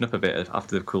stiffen up a bit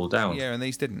after they've cooled down. Yeah, and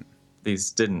these didn't.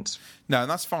 These didn't. No, and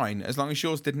that's fine, as long as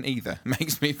yours didn't either.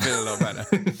 Makes me feel a lot better.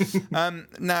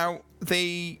 Now,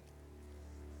 the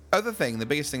other thing, the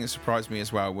biggest thing that surprised me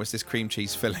as well, was this cream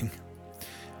cheese filling.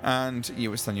 And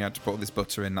you were saying you had to put all this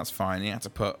butter in, that's fine. And you had to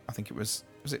put, I think it was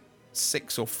it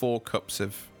 6 or 4 cups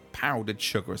of powdered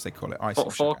sugar, as they call it, icing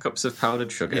Four sugar. cups of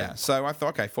powdered sugar. Yeah, so I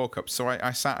thought, okay, 4 cups. So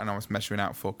I sat and I was measuring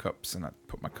out 4 cups, and I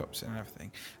put my cups in and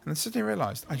everything. And then suddenly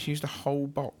realised I used a whole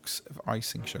box of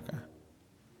icing sugar.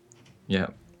 Yeah.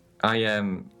 I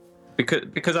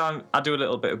because I do a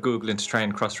little bit of Googling to try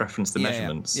and cross-reference the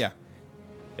measurements. Yeah.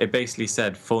 It basically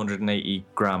said 480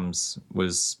 grams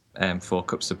was 4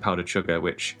 cups of powdered sugar,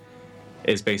 which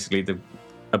is basically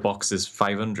a box is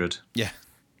 500. Yeah.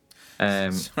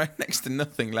 So next to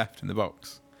nothing left in the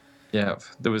box. Yeah,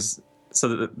 there was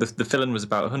the filling was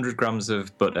about 100 grams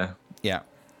of butter, Yeah.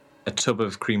 a tub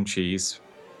of cream cheese.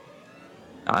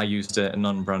 I used a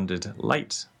non-branded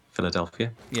light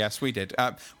Philadelphia. Yes, we did.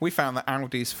 We found that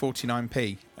Aldi's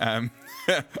 49p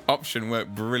option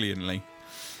worked brilliantly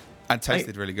and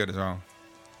tasted really good as well.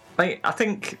 I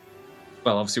think,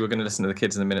 well, obviously we're going to listen to the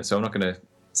kids in a minute, so I'm not going to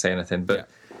say anything. But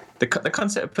the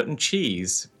concept of putting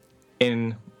cheese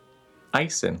in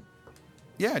icing.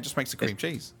 Yeah, it just makes the cream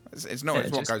cheese. It's not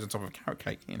it's what goes on top of a carrot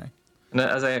cake, you know. And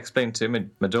as I explained to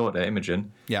my daughter,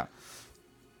 Imogen, Yeah.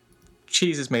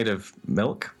 cheese is made of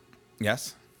milk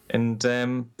Yes. and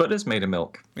butter's made of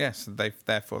milk. Yes,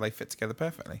 therefore they fit together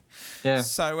perfectly. Yeah.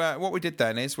 So what we did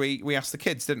then is we asked the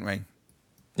kids, didn't we?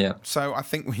 Yeah. So I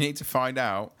think we need to find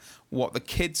out what the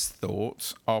kids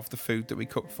thought of the food that we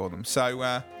cooked for them. So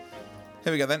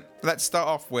here we go then. Let's start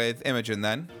off with Imogen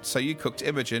then. So you cooked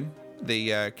Imogen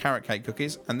the carrot cake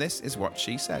cookies, and this is what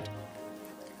she said.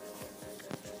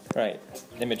 Right,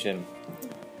 Imogen.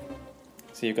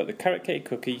 So you've got the carrot cake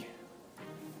cookie.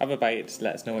 Have a bite.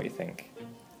 Let us know what you think.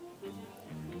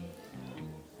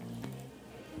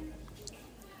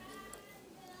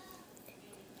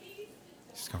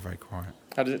 She's got very quiet.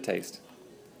 How does it taste?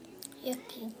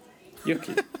 Yucky.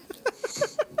 Yucky.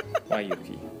 Why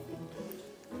yucky?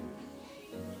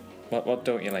 What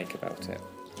don't you like about it?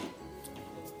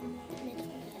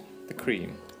 The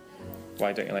cream.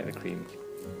 Why don't you like the cream?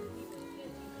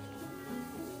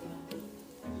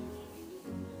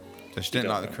 So she didn't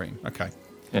don't like the know. cream. Okay.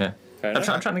 Yeah. Fair I'm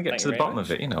enough. trying to get Thank to you the very bottom much.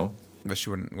 of it, you know. But she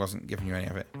wasn't giving you any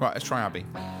of it. Right, let's try Abby.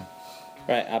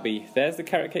 Right, Abby, there's the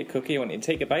carrot cake cookie. I want you to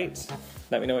take a bite.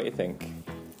 Let me know what you think.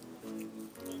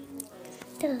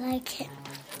 Don't like it.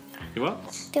 You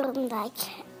what? Don't like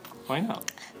it. Why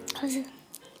not? Because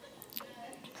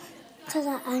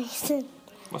of icing.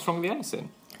 What's wrong with the icing?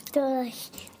 Don't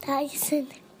like the icing.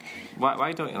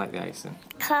 Why don't you like the icing?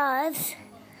 Because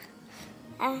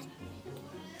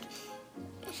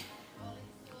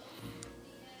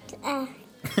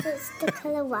it's the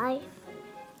colour white.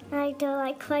 I don't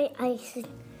like white icing.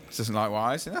 This doesn't like what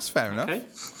icing. That's fair enough. Okay.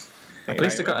 At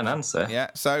least I got an answer. Yeah.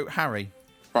 So Harry.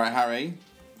 Right, Harry.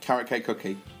 Carrot cake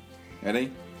cookie.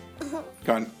 Ready?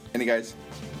 Go on. In he goes.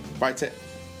 Bite it.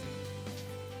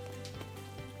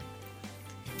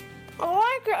 I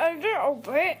like it a little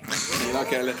bit. You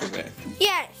like it a little bit.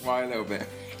 Yes. Why a little bit?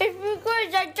 It's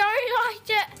because I don't like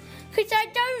it. Because I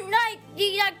don't like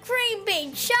the cream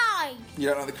being shy. You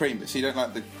don't like the cream bit, so you don't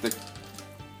like the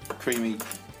creamy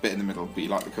bit in the middle, but you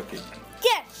like the cookie.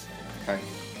 Yes. Okay.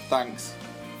 Thanks.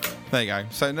 There you go.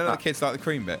 So none of the kids like the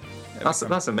cream bit.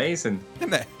 That's amazing.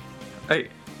 Isn't it? Hey,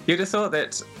 you'd have thought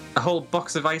that a whole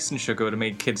box of icing sugar would have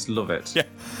made kids love it. Yeah.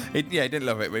 He didn't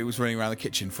love it, but he was running around the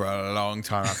kitchen for a long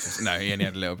time after. No, he only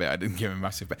had a little bit. I didn't give him a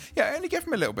massive bit. Yeah, I only gave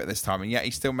him a little bit this time, and yet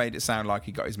he still made it sound like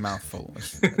he got his mouth full.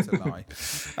 That's a lie.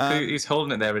 He's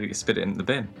holding it there ready to spit it in the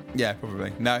bin. Yeah,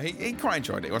 probably. No, he quite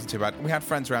enjoyed it. It wasn't too bad. We had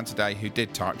friends around today who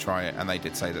did try it, and they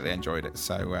did say that they enjoyed it.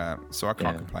 So I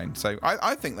can't complain. So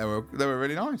I think they were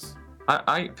really nice.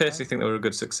 I personally think they were a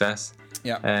good success.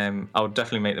 Yeah. I would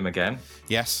definitely make them again.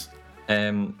 Yes.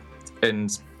 And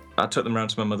I took them around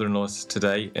to my mother-in-law's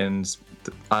today, and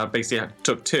I basically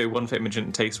took two, one for Imogen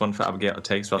to taste, one for Abigail to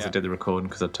taste, whilst I did the recording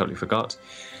because I totally forgot.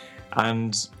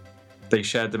 And they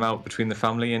shared them out between the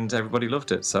family, and everybody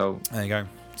loved it. So there you go.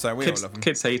 So we all love them.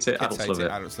 Kids hate it, adults love it.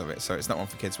 Adults love it. So it's not one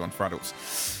for kids, one for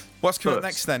adults. What's coming up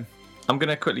next then? I'm going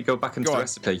to quickly go back into the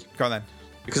recipe. Go on then.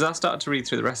 Because I started to read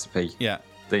through the recipe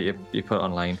that you put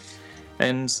online,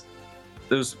 and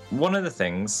there was one of the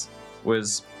things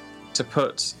was to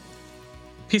put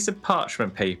a piece of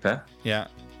parchment paper. Yeah.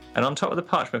 And on top of the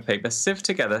parchment paper, sieve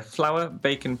together flour,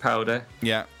 baking powder,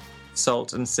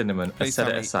 salt, and cinnamon, and set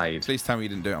it aside. Please tell me you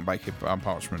didn't do it on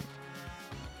parchment.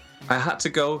 I had to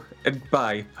go and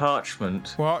buy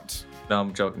parchment. What? No,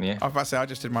 I'm joking. Yeah. I was about to say I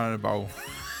just did mine in a bowl.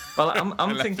 Well, I'm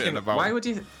left it thinking, in a bowl. why would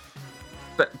you?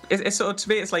 But it's sort of, to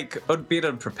me, it's like being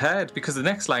unprepared, because the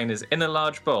next line is, in a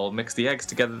large bowl, mix the eggs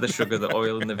together, the sugar, the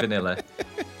oil, and the vanilla.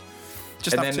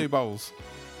 Just have 2 bowls.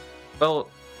 Well,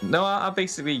 no, I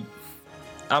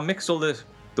mixed all the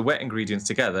the wet ingredients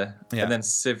together Yeah. and then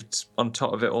sieved on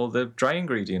top of it all the dry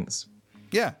ingredients.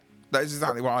 Yeah, that is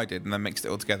exactly what I did, and then mixed it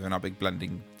all together in our big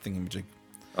blending thingamajig.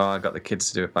 Oh, I got the kids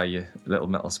to do it by your little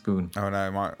metal spoon. Oh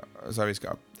no, Zoe's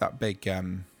got that big.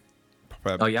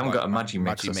 Proper, Oh, you haven't got a Maggi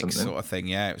mix or something? sort of thing.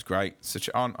 Yeah, it was great. Switch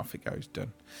it on, off it goes.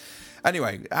 Done.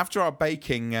 Anyway, after our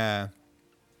baking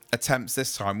attempts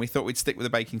this time, we thought we'd stick with the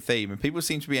baking theme, and people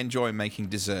seem to be enjoying making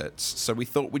desserts. So we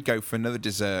thought we'd go for another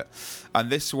dessert, and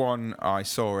this one I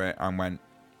saw it and went,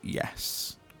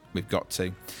 yes. We've got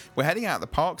to. We're heading out of the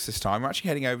parks this time. We're actually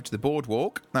heading over to the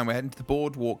Boardwalk, and we're heading to the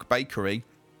Boardwalk Bakery.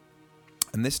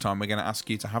 And this time we're going to ask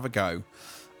you to have a go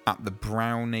at the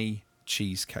brownie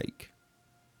cheesecake.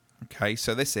 Okay,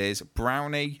 so this is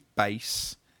brownie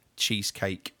base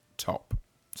cheesecake top.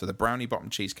 So the brownie bottom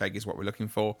cheesecake is what we're looking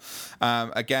for.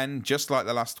 Again, just like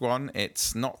the last one,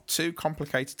 it's not too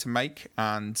complicated to make,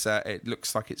 and it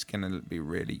looks like it's going to be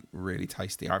really, really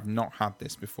tasty. I've not had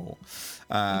this before,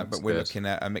 but we're looking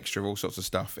at a mixture of all sorts of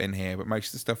stuff in here. But most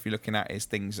of the stuff you're looking at is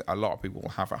things that a lot of people will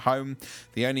have at home.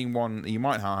 The only one that you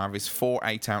might have is 4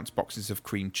 8-ounce boxes of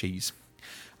cream cheese.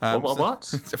 What?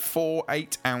 4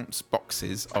 8-ounce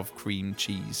boxes of cream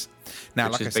cheese. Now,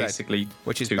 Which like is I said, basically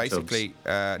which is 2 basically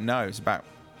no, it's about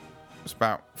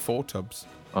 4 tubs.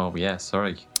 Oh, yeah,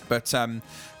 sorry. But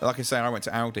like I say, I went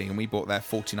to Aldi and we bought their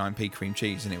 49p cream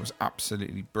cheese, and it was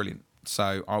absolutely brilliant.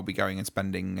 So I'll be going and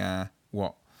spending £2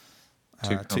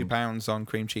 on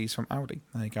cream cheese from Aldi.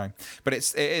 There you go. But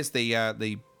it is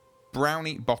the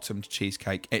brownie bottomed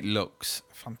cheesecake. It looks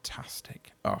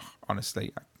fantastic. Oh,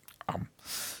 honestly.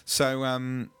 So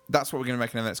that's what we're going to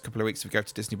make in the next couple of weeks. If you go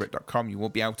to disneybrit.com, you will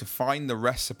be able to find the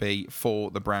recipe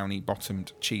for the brownie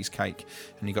bottomed cheesecake,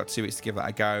 and you've got 2 weeks to give that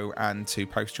a go and to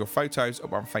post your photos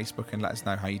up on Facebook and let us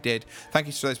know how you did. Thank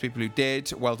you to those people who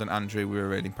did. Well done, Andrew. We were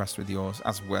really impressed with yours,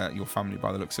 as were your family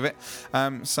by the looks of it.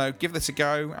 So give this a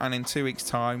go, and in 2 weeks'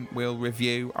 time we'll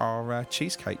review our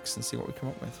cheesecakes and see what we come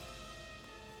up with.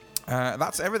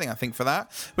 That's everything, I think, for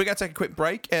that. We're going to take a quick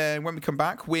break. When we come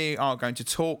back, we are going to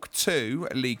talk to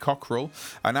Lee Cockerell.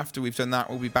 And after we've done that,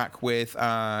 we'll be back with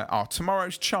our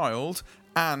Tomorrow's Child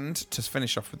and, to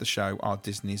finish off with the show, our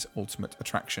Disney's Ultimate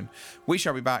Attraction. We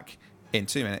shall be back in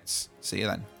 2 minutes. See you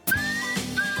then.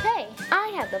 Hey,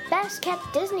 I have the best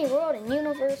kept Disney World and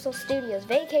Universal Studios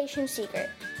vacation secret.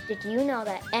 Did you know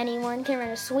that anyone can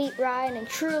rent a sweet ride and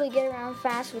truly get around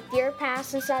fast with your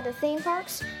pass inside the theme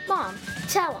parks? Mom,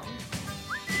 tell them.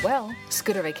 Well,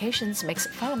 Scooter Vacations makes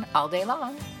it fun all day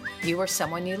long. You or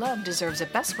someone you love deserves the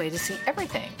best way to see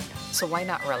everything. So why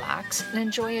not relax and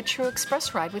enjoy a true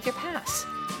express ride with your pass?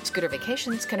 Scooter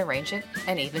Vacations can arrange it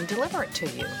and even deliver it to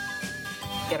you.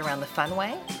 Get around the fun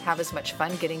way, have as much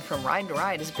fun getting from ride to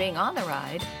ride as being on the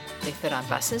ride. They fit on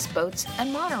buses, boats,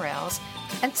 and monorails,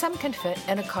 and some can fit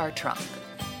in a car trunk.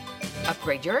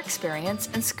 Upgrade your experience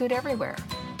and scoot everywhere.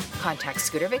 Contact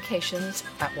Scooter Vacations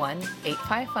at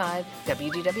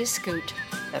 1-855-WDW-SCOOT.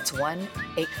 That's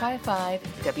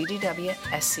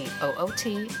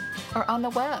 1-855-WDW-SCOOT, or on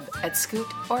the web at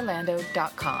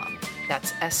scootorlando.com.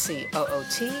 That's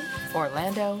SCOOT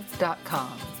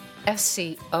Orlando.com.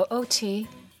 SCOOT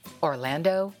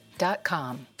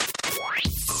Orlando.com.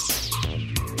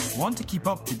 Want to keep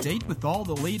up to date with all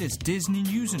the latest Disney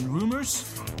news and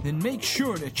rumors? Then make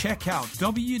sure to check out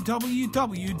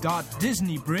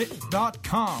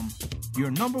www.disneybrit.com,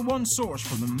 your #1 source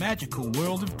for the magical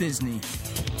world of Disney.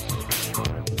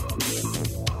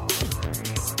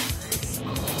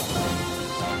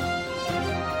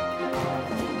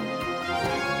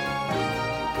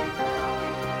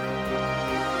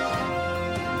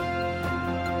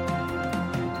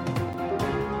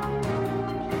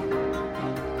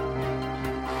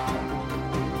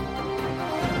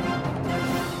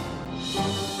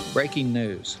 Breaking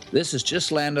news. This has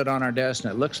just landed on our desk,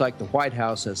 and it looks like the White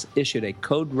House has issued a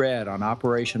code red on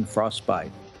Operation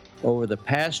Frostbite. Over the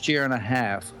past year and a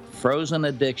half, frozen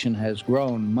addiction has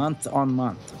grown month on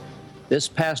month. This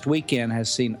past weekend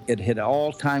has seen it hit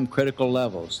all-time critical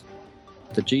levels.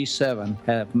 The G7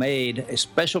 have made a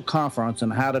special conference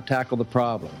on how to tackle the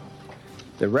problem.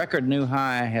 The record new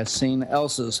high has seen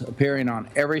Elsas appearing on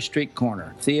every street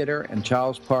corner, theater, and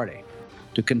child's party.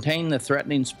 To contain the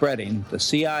threatening spreading, the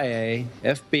CIA,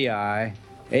 FBI,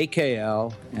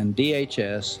 AKL, and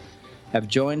DHS have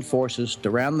joined forces to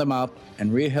round them up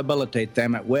and rehabilitate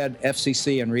them at WED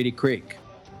FCC and Reedy Creek.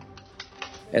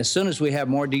 As soon as we have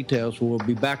more details, we will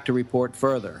be back to report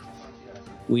further.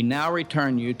 We now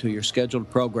return you to your scheduled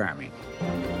programming.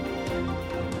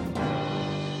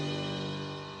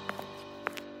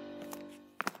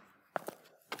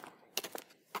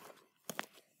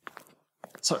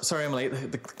 Sorry, Emily,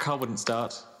 the car wouldn't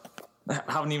start. I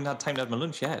haven't even had time to have my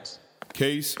lunch yet.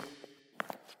 Keys.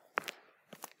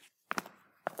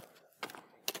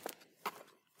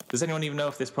 Does anyone even know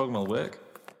if this program will work?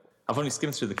 I've only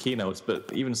skimmed through the keynotes,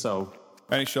 but even so...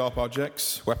 Any sharp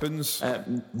objects? Weapons?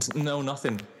 No,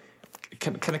 nothing.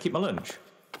 Can I keep my lunch?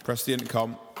 Press the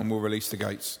intercom and we'll release the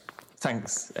gates.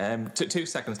 Thanks. 2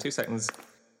 seconds, 2 seconds.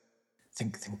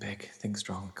 Think big, think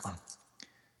strong, come on.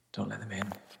 Don't let them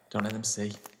in. Don't let them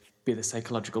see. Be the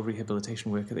psychological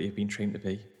rehabilitation worker that you've been trained to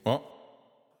be. What?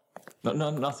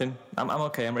 No, nothing. I'm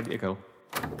okay, I'm ready to go.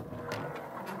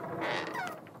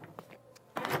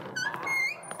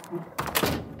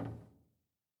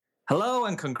 Hello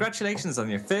and congratulations on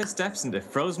your first steps into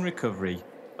Frozen Recovery.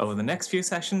 Over the next few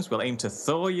sessions, we'll aim to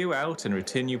thaw you out and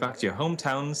return you back to your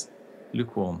hometowns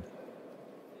lukewarm.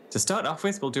 To start off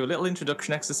with, we'll do a little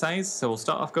introduction exercise, so we'll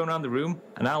start off going around the room,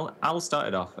 and I'll start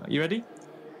it off. Are you ready?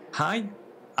 Hi,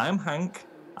 I'm Hank,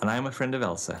 and I'm a friend of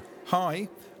Elsa. Hi,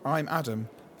 I'm Adam,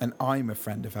 and I'm a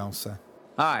friend of Elsa.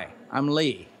 Hi, I'm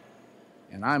Lee,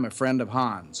 and I'm a friend of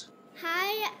Hans.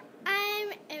 Hi,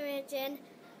 I'm Imogen,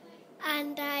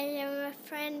 and I am a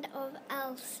friend of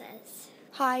Elsa's.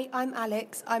 Hi, I'm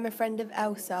Alex. I'm a friend of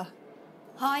Elsa.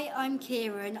 Hi, I'm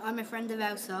Kieran. I'm a friend of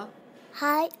Elsa.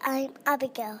 Hi, I'm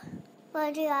Abigail.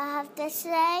 What do I have to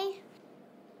say?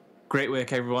 Great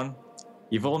work, everyone.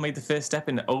 You've all made the first step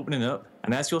in opening up,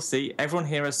 and as you'll see, everyone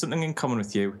here has something in common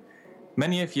with you.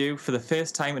 Many of you, for the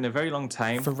first time in a very long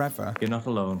time... Forever. You're not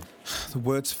alone. The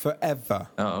word's forever.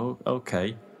 Oh,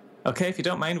 okay. Okay, if you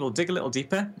don't mind, we'll dig a little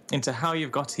deeper into how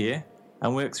you've got here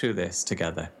and work through this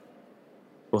together.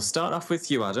 We'll start off with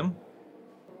you, Adam.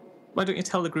 Why don't you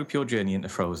tell the group your journey into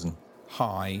Frozen?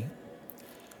 Hi.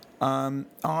 I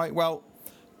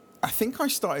think I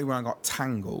started when I got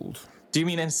tangled. Do you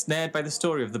mean ensnared by the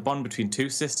story of the bond between two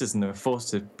sisters and they were forced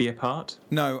to be apart?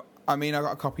 No, I mean I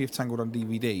got a copy of Tangled on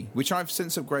DVD, which I've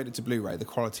since upgraded to Blu-ray. The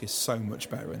quality is so much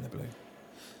better in the blue.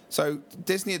 So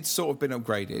Disney had sort of been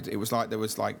upgraded. It was like there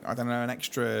was an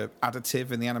extra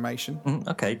additive in the animation.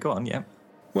 Okay, go on, yeah.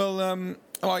 Well,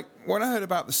 when I heard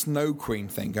about the Snow Queen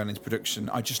thing going into production,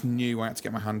 I just knew I had to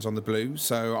get my hands on the blue,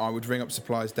 so I would ring up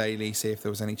Supplies Daily, see if there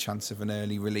was any chance of an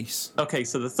early release. Okay,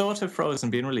 so the thought of Frozen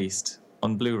being released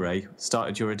on Blu-ray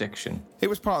started your addiction. It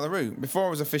was part of the route. Before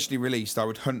it was officially released, I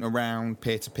would hunt around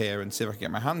peer-to-peer and see if I could get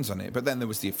my hands on it, but then there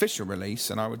was the official release,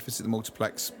 and I would visit the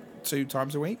multiplex 2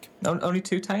 times a week. Only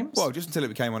 2 times? Well, just until it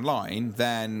became online,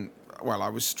 then... Well, I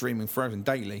was streaming Frozen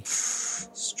daily.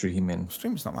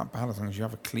 Streaming's not that bad as long as you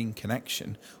have a clean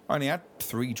connection. I only had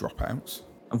 3 dropouts.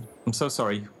 I'm so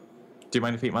sorry. Do you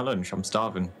mind if I eat my lunch? I'm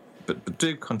starving. But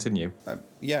do continue.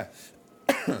 Yeah.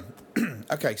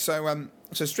 Okay, so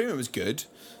streaming was good,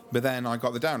 but then I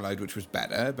got the download, which was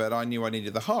better, but I knew I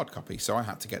needed the hard copy, so I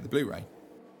had to get the Blu-ray.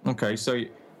 Okay, so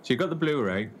you got the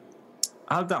Blu-ray.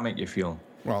 How did that make you feel?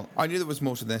 Well, I knew there was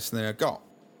more to this than I got.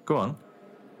 Go on.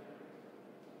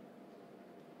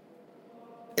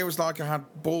 It was like I had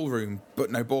ballroom, but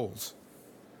no balls.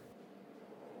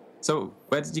 So,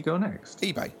 where did you go next?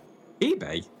 eBay.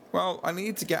 eBay? Well, I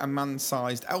needed to get a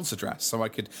man-sized Elsa dress so I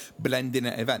could blend in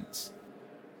at events.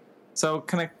 So,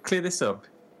 can I clear this up?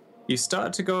 You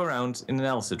started to go around in an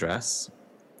Elsa dress.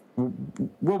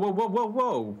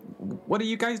 Whoa. What are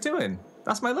you guys doing?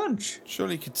 That's my lunch.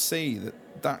 Surely you could see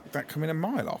that coming a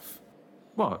mile off.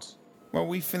 What? Well,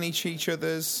 we finish each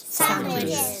other's...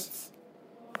 Sandwiches.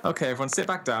 Okay, everyone, sit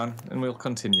back down and we'll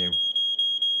continue.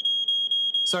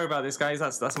 Sorry about this, guys.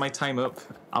 That's my time up.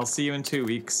 I'll see you in 2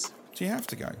 weeks. Do you have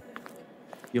to go?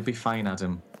 You'll be fine,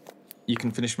 Adam. You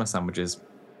can finish my sandwiches.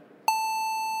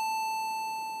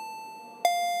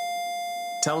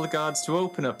 Tell the guards to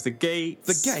open up the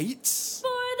gates. The gates? For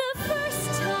the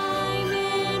first time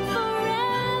in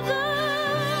forever.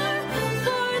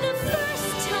 For the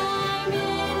first time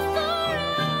in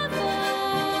forever.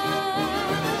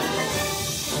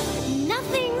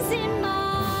 Nothing's in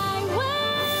my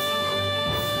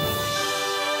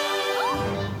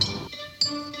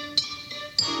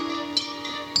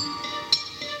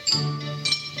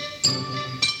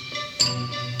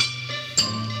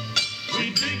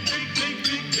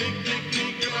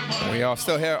We are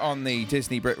still here on the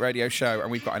Disney Brit Radio Show,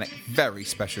 and we've got a very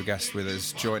special guest with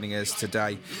us, joining us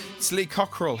today. It's Lee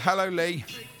Cockerell. Hello, Lee.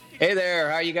 Hey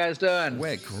there, how you guys doing?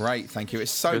 We're great, thank you.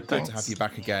 It's so good to have you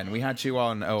back again. We had you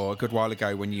on a good while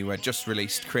ago when you just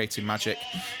released Creating Magic,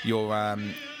 your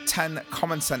 10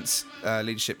 common sense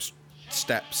leadership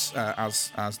steps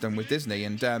as done with Disney,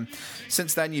 and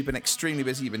since then you've been extremely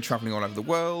busy. You've been travelling all over the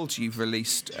world. You've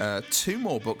released 2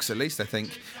 more books at least, I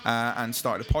think, and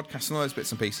started a podcast and all those bits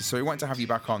and pieces. So we want to have you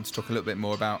back on to talk a little bit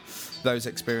more about those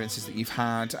experiences that you've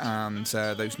had and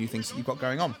those new things that you've got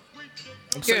going on.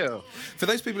 Thank you. For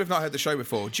those people who've not heard the show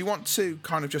before, do you want to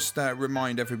kind of just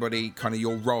remind everybody kind of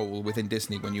your role within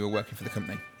Disney when you were working for the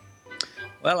company?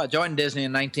 Well, I joined Disney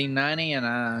in 1990, and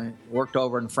I worked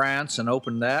over in France and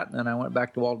opened that. And I went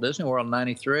back to Walt Disney World in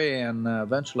 93, and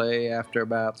eventually, after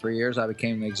about 3 years, I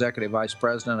became the Executive Vice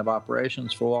President of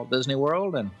Operations for Walt Disney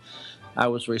World. And I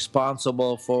was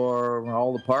responsible for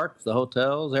all the parks, the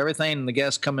hotels, everything the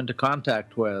guests come into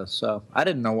contact with. So I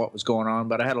didn't know what was going on,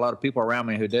 but I had a lot of people around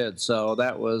me who did. So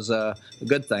that was a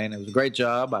good thing. It was a great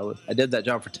job. I did that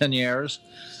job for 10 years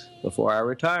before I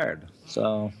retired.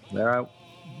 So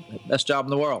best job in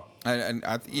the world. And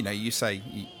you know, you say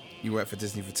you worked for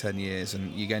Disney for 10 years,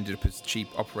 and you ended up as Chief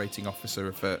Operating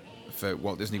Officer for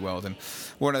Walt Disney World. And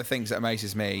one of the things that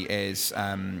amazes me is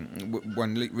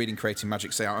when reading Creating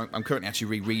Magic, say I'm currently actually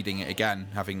rereading it again,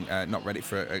 having not read it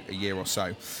for a year or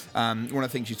so. One of the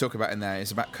things you talk about in there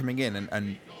is about coming in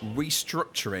and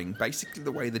restructuring basically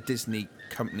the way the Disney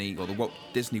company or the Walt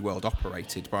Disney World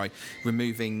operated by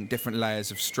removing different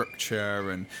layers of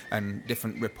structure and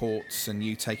different reports, and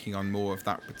you taking on more of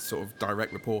that sort of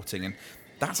direct reporting. And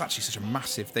that's actually such a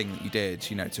massive thing that you did,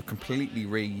 you know, to completely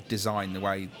redesign the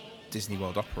way Disney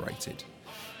World operated.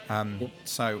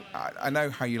 So I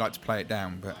know how you like to play it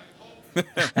down, but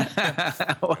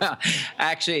well,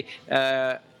 actually,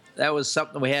 that was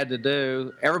something we had to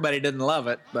do. Everybody didn't love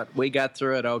it, but we got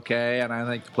through it okay, and I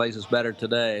think the place is better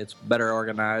today. It's better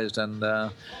organized, and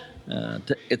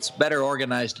it's better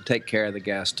organized to take care of the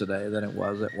guests today than it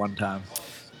was at one time.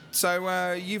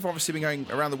 So you've obviously been going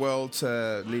around the world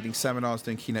leading seminars,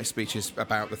 doing keynote speeches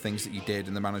about the things that you did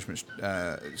and the management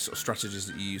sort of strategies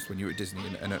that you used when you were at Disney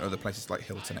and at other places like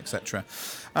Hilton, etc.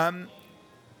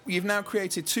 You've now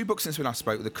created 2 books since we last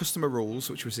spoke. The Customer Rules,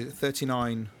 which was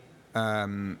 39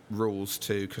 rules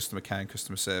to customer care and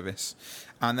customer service,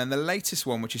 and then the latest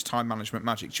one, which is Time Management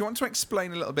Magic. Do you want to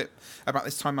explain a little bit about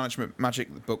this Time Management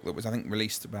Magic book that was, I think,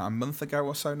 released about a month ago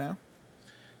or so now?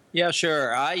 Yeah,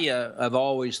 sure. I've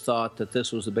always thought that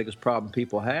this was the biggest problem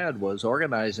people had, was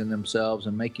organizing themselves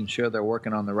and making sure they're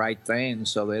working on the right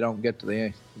things so they don't get to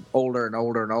the older and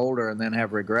older and older and then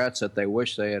have regrets that they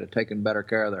wish they had taken better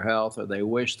care of their health, or they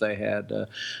wish they had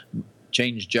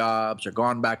changed jobs or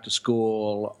gone back to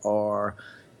school or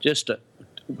just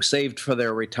saved for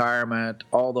their retirement,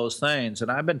 all those things.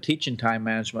 And I've been teaching time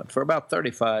management for about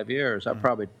 35 years. I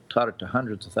probably taught it to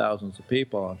hundreds of thousands of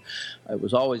people, and it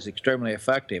was always extremely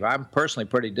effective. I'm personally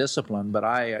pretty disciplined, but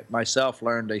I myself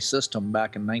learned a system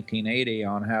back in 1980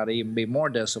 on how to even be more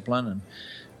disciplined, and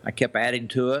I kept adding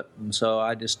to it, and so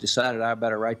I just decided I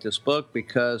better write this book,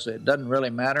 because it doesn't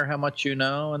really matter how much you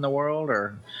know in the world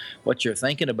or what you're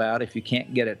thinking about if you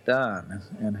can't get it done.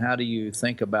 And how do you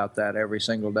think about that every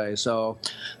single day? So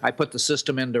I put the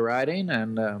system into writing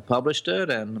and published it,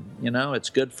 and, you know,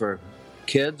 it's good for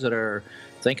kids that are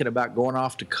thinking about going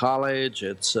off to college.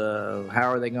 It's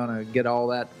how are they going to get all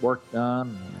that work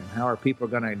done, and how are people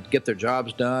going to get their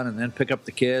jobs done and then pick up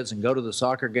the kids and go to the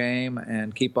soccer game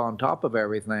and keep on top of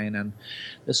everything. And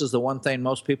this is the one thing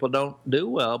most people don't do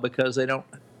well, because they don't,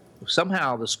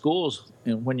 somehow the schools,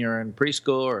 when you're in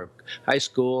preschool or high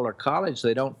school or college,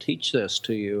 they don't teach this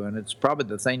to you, and it's probably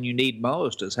the thing you need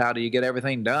most, is how do you get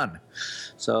everything done.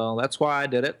 So that's why I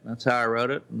did it. That's how I wrote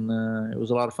it, and it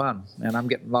was a lot of fun, and I'm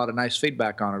getting a lot of nice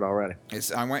feedback on it already.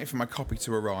 I'm waiting for my copy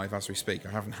to arrive as we speak. I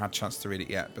haven't had a chance to read it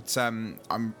yet, but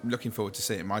I'm looking forward to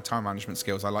seeing it. My time management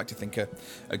skills, I like to think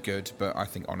are good, but I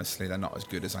think honestly they're not as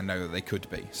good as I know that they could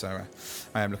be. So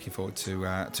I am looking forward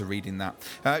to reading that.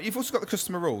 You've also got the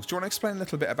Customer Rules. Do you want to explain a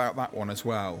little bit about that one as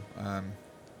well?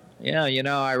 Yeah, you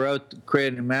know, I wrote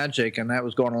Creating Magic, and that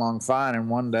was going along fine. And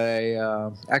one day,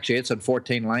 actually, it's in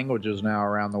 14 languages now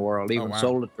around the world. Even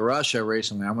sold it to Russia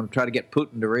recently. I'm going to try to get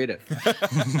Putin to read it.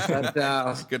 But,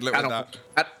 good luck with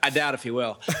that. I doubt if he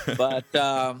will. But,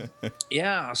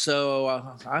 yeah,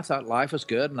 so I thought life was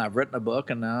good, and I've written a book,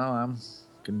 and now I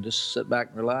can just sit back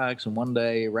and relax. And one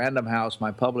day, Random House, my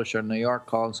publisher in New York,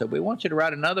 called and said, "We want you to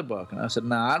write another book." And I said,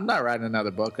 "No, I'm not writing another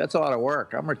book. That's a lot of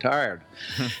work. I'm retired."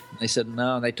 They said,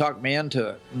 "No," and they talked me into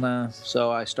it. And,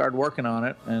 so I started working on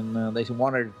it, and they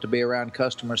wanted it to be around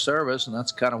customer service, and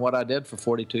that's kind of what I did for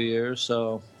 42 years.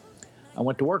 So I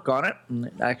went to work on it, and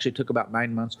it actually took about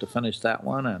 9 months to finish that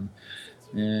one,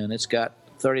 and it's got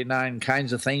 39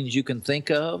 kinds of things you can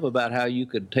think of about how you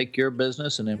could take your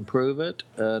business and improve it,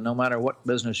 no matter what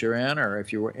business you're in, or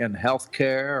if you're in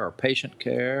healthcare or patient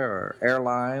care or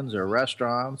airlines or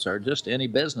restaurants or just any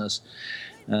business.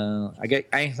 I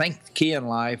think the key in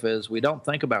life is we don't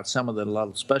think about some of the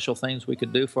little special things we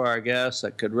could do for our guests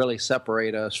that could really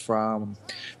separate us from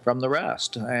the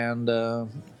rest. And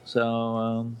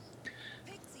so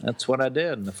that's what I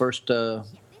did. And the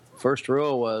first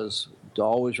rule was to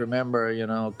always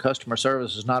remember, customer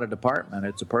service is not a department.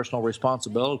 It's a personal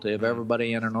responsibility of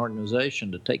everybody in an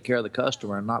organization to take care of the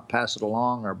customer and not pass it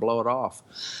along or blow it off.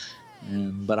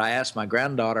 But I asked my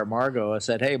granddaughter, Margot, I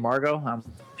said, hey, Margot,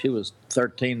 she was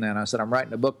 13 then. I said, I'm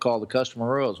writing a book called The Customer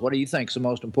Rules. What do you think is the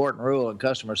most important rule in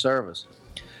customer service?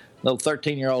 Little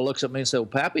 13-year-old looks at me and said, well,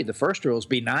 Pappy, the first rule is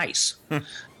be nice.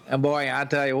 And boy, I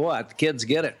tell you what, the kids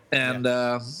get it. And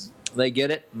they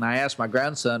get it. And I asked my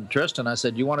grandson, Tristan, I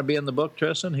said, you want to be in the book,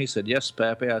 Tristan? He said, yes,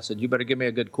 Pappy. I said, you better give me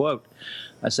a good quote.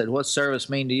 I said, what's service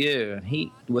mean to you? And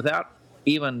he, without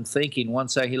even thinking one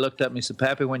second, he looked at me and said,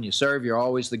 Pappy, when you serve, you're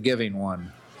always the giving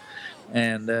one.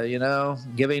 And,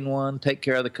 giving one, take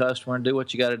care of the customer and do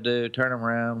what you got to do, turn them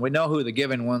around. We know who the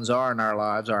giving ones are in our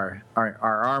lives, our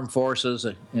armed forces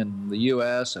in the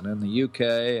U.S. and in the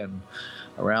U.K. and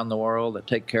around the world that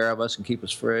take care of us and keep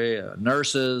us free.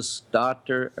 Nurses,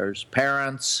 doctors,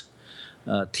 parents,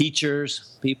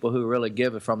 teachers, people who really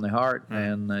give it from the heart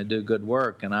and they do good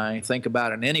work. And I think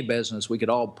about in any business, we could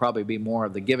all probably be more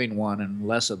of the giving one and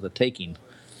less of the taking.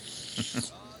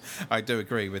 I do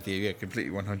agree with you, yeah,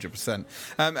 completely 100%.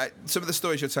 Some of the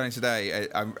stories you're telling today,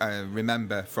 I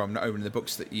remember from not only the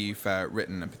books that you've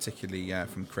written, and particularly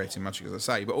from Creating Magic, as I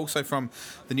say, but also from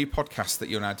the new podcast that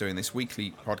you're now doing, this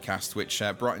weekly podcast, which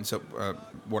brightens up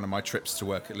one of my trips to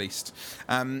work, at least,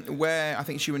 where I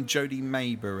think it's you and Jody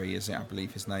Maybury, is it? I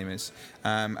believe his name is.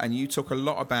 And you talk a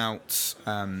lot about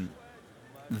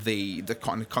the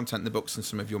kind of content in the books and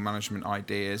some of your management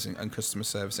ideas and customer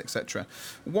service, etc.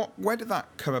 Where did that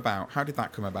come about? How did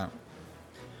that come about?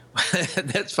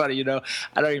 That's funny. I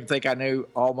don't even think I knew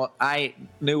I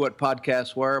knew what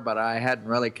podcasts were, but I hadn't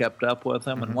really kept up with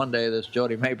them. Mm-hmm. And one day this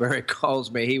Jody Maybury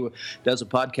calls me. He does a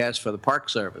podcast for the Park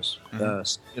Service,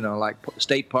 like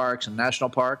state parks and national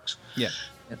parks. Yeah.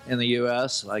 In the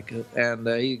U.S., and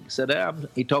he said,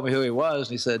 he told me who he was,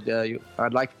 and he said,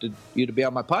 I'd like you to be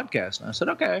on my podcast. And I said,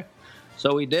 okay.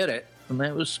 So we did it, and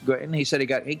it was great. And he said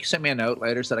he sent me a note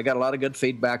later, said I got a lot of good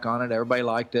feedback on it. Everybody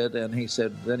liked it. And he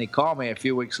said, then he called me a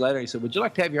few weeks later. He said, would you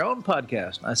like to have your own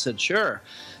podcast? And I said, sure,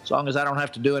 as long as I don't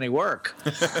have to do any work.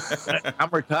 I'm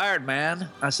retired, man.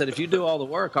 I said, if you do all the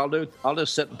work, I'll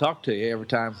just sit and talk to you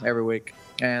every week.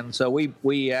 And so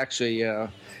we actually.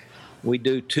 We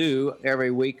do 2 every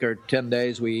week or 10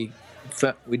 days. We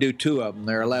do 2 of them.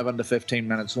 They're 11 to 15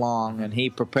 minutes long, and he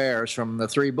prepares from the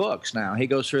 3 books now. He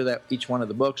goes through each one of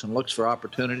the books and looks for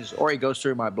opportunities, or he goes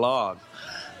through my blog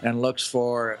and looks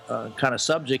for kind of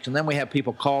subjects, and then we have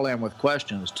people call in with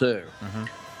questions too,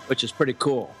 which is pretty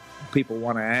cool. People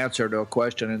want to answer to a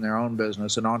question in their own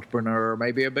business, an entrepreneur,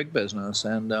 maybe a big business,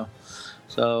 and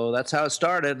so that's how it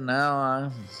started. And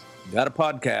now got a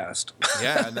podcast.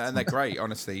 Yeah, and they're great,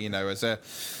 honestly. As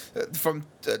from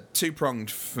two-pronged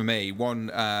for me.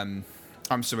 One,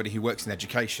 I'm somebody who works in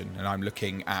education, and I'm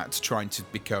looking at trying to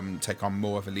take on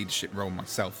more of a leadership role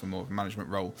myself and more of a management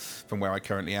role from where I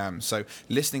currently am. So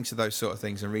listening to those sort of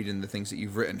things and reading the things that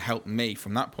you've written helped me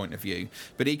from that point of view.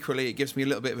 But equally, it gives me a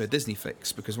little bit of a Disney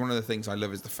fix, because one of the things I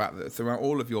love is the fact that throughout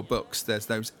all of your books, there's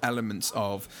those elements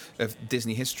of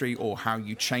Disney history or how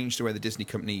you changed the way the Disney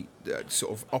company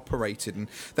sort of operated. And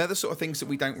they're the sort of things that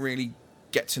we don't really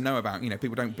get to know about.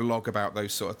 People don't blog about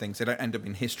those sort of things. They don't end up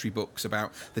in history books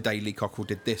about the day Lee Cockrell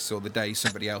did this or the day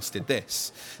somebody else did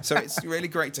this. So it's really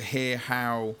great to hear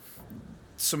how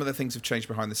some of the things have changed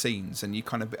behind the scenes, and you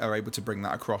kind of are able to bring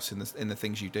that across in the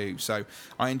things you do. So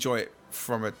I enjoy it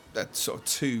from a sort of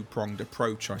 2-pronged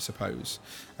approach, I suppose,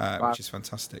 which is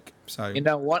fantastic. So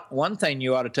one thing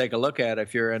you ought to take a look at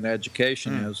if you're in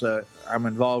education is I'm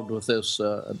involved with this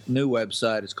new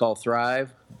website. It's called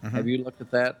Thrive. Have you looked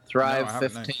at that? Thrive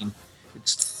 15. No.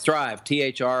 It's Thrive,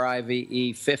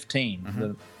 THRIVE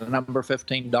 15, the number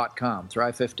 15.com,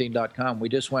 thrive15.com. We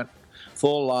just went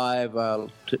full live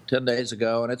 10 days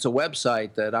ago, and it's a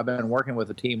website that I've been working with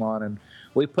a team on, and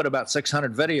we put about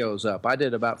 600 videos up. I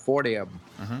did about 40 of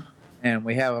them. And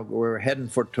we're heading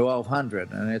for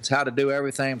 1,200, and it's how to do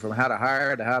everything from how to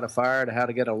hire to how to fire to how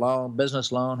to get a loan,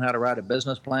 business loan, how to write a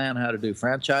business plan, how to do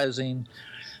franchising.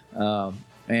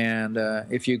 And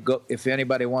if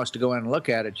anybody wants to go in and look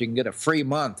at it, you can get a free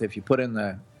month if you put in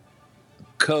the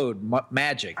code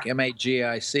MAGIC,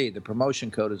 M-A-G-I-C. The promotion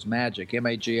code is MAGIC,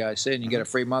 M-A-G-I-C, and you get a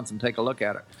free month and take a look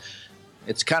at it.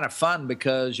 It's kind of fun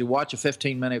because you watch a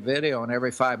 15-minute video, and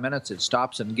every 5 minutes it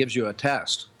stops and gives you a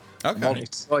test. Okay.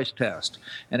 Multiple-choice test,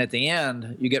 and at the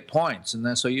end you get points, and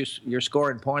then so you're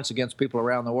scoring points against people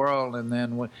around the world, and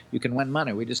then you can win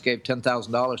money. We just gave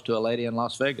 $10,000 to a lady in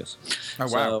Las Vegas. Oh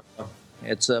wow! So,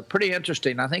 it's pretty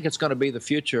interesting. I think it's going to be the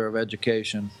future of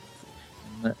education.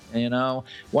 You know,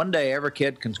 one day every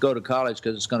kid can go to college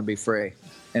because it's going to be free.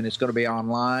 And it's going to be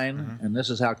online, and this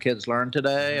is how kids learn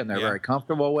today, and they're very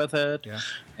comfortable with it. Yeah.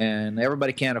 And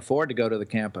everybody can't afford to go to the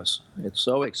campus. It's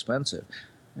so expensive.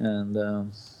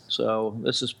 And so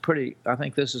this is I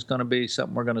think this is going to be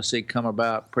something we're going to see come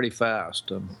about pretty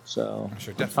fast. And so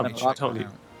sure, definitely.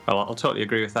 I'll totally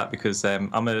agree with that, because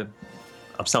I'm a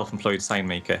self-employed sign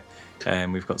maker,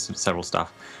 and we've got several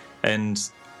staff. And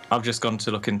I've just gone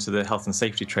to look into the health and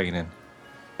safety training.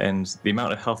 And the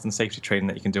amount of health and safety training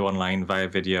that you can do online via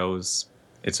videos,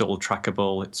 it's all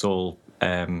trackable. It's all,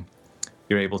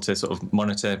 you're able to sort of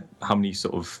monitor how many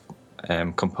sort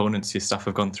of components your staff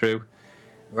have gone through.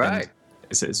 Right.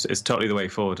 It's totally the way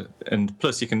forward. And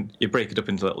plus, you break it up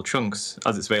into little chunks.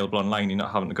 As it's available online, you're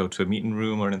not having to go to a meeting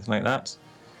room or anything like that.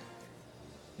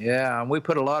 Yeah, and we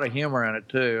put a lot of humor in it,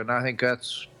 too. And I think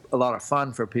that's a lot of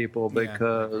fun for people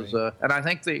because, and I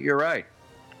think that you're right.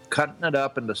 Cutting it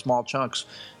up into small chunks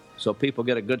so people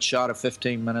get a good shot of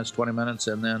 15 minutes, 20 minutes,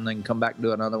 and then they can come back and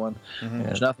do another one.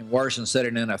 There's nothing worse than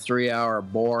sitting in a 3-hour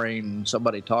boring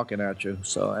somebody talking at you.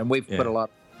 So, and we've put a lot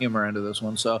of humor into this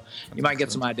one, so you might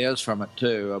get some ideas from it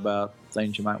too about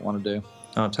things you might want to do.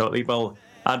 Oh, totally. Well,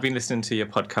 I'd been listening to your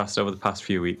podcast over the past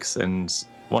few weeks, and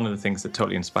one of the things that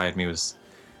totally inspired me was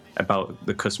about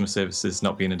the customer services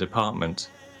not being a department,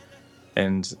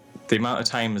 and the amount of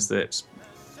times that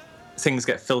things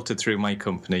get filtered through my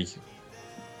company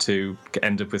to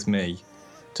end up with me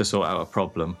to sort out a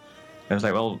problem. And I was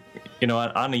like, well, you know,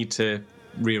 I need to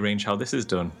rearrange how this is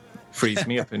done. Frees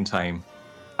me up in time.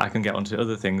 I can get onto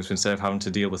other things instead of having to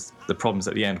deal with the problems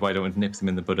at the end. Why don't we nip them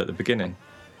in the bud at the beginning?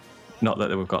 Not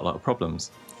that we've got a lot of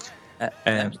problems.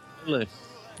 Absolutely.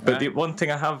 But the one thing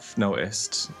I have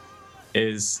noticed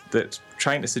is that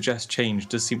trying to suggest change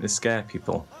does seem to scare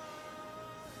people.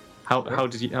 How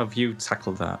have you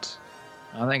tackled that?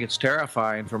 I think it's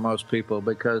terrifying for most people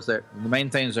because the main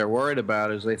things they're worried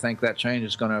about is they think that change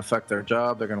is going to affect their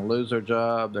job. They're going to lose their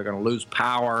job. They're going to lose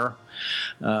power.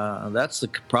 That's the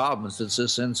problem. It's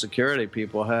this insecurity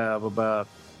people have about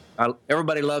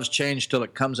everybody loves change till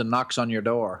it comes and knocks on your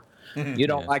door. You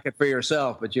don't like it for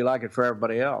yourself, but you like it for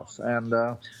everybody else. And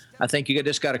I think you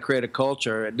just got to create a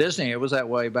culture. At Disney, it was that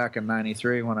way back in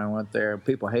 '93 when I went there.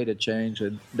 People hated change.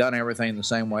 Had done everything the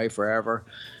same way forever.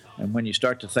 And when you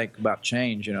start to think about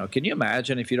change, you know, can you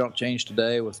imagine if you don't change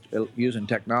today with using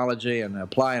technology and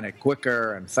applying it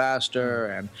quicker and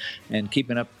faster and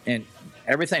keeping up? And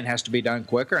everything has to be done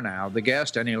quicker now. The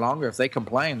guest, any longer, if they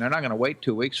complain, they're not going to wait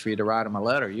 2 weeks for you to write them a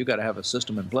letter. You got to have a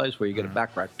system in place where you get it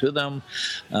back right to them.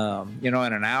 You know,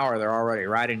 in an hour, they're already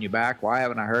writing you back. Why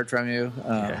haven't I heard from you?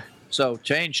 So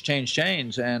change.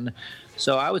 And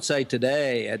so I would say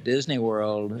today at Disney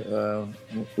World,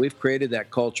 we've created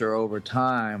that culture over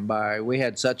time we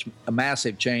had such a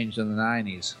massive change in the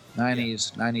 90s,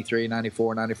 93,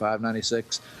 94, 95,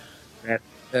 96.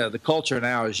 The culture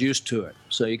now is used to it.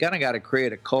 So you kind of got to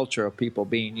create a culture of people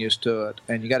being used to it,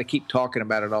 and you got to keep talking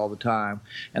about it all the time.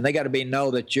 And they got to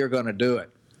know that you're going to do it.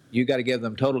 You got to give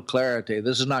them total clarity.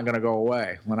 This is not going to go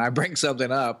away. When I bring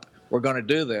something up, we're going to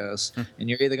do this, and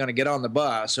you're either going to get on the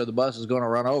bus or the bus is going to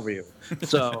run over you.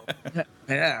 So,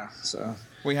 So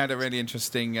we had a really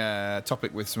interesting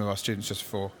topic with some of our students just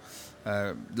for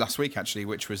last week, actually,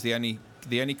 which was the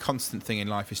only constant thing in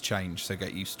life is change. So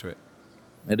get used to it.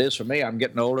 It is for me. I'm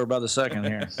getting older by the second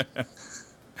here.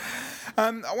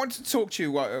 I wanted to talk to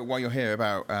you while you're here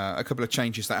about a couple of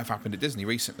changes that have happened at Disney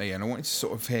recently, and I wanted to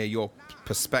sort of hear your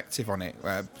perspective on it,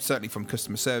 certainly from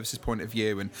customer services point of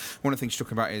view. And one of the things you're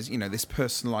talking about is, you know, this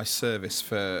personalised service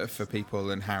for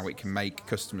people and how it can make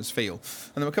customers feel.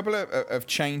 And there were a couple of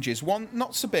changes, one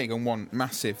not so big and one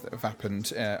massive, that have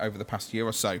happened over the past year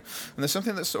or so. And there's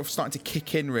something that's sort of starting to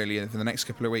kick in really for the next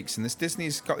couple of weeks. And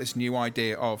Disney's got this new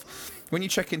idea of when you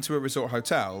check into a resort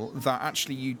hotel, that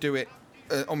actually you do it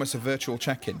almost a virtual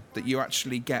check-in, that you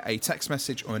actually get a text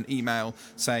message or an email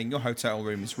saying your hotel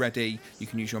room is ready. You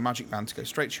can use your Magic Band to go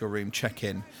straight to your room, check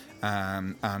in,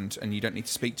 and you don't need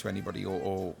to speak to anybody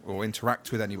or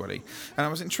interact with anybody. And I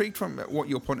was intrigued from what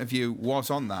your point of view was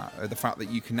on that, the fact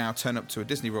that you can now turn up to a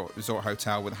Disney Resort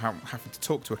hotel without having to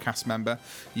talk to a cast member.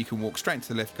 You can walk straight into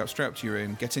the lift, go straight up to your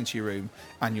room, get into your room,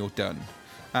 and you're done.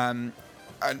 And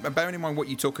bearing in mind what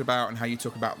you talk about and how you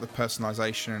talk about the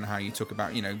personalisation and how you talk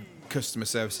about, you know, customer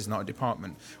service is not a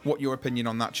department, what your opinion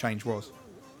on that change was?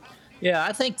 Yeah,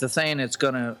 I think the thing it's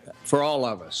going to, for all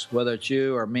of us, whether it's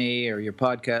you or me or your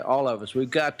podcast, all of us, we've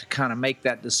got to kind of make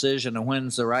that decision of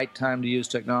when's the right time to use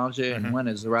technology and when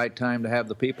is the right time to have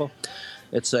the people.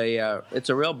 it's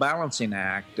a real balancing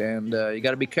act, and you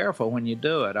got to be careful when you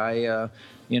do it.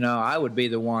 I would be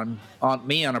the one, on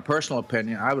a personal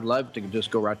opinion, I would love to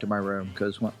just go right to my room,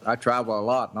 because I travel a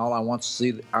lot, and all I want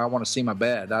to see my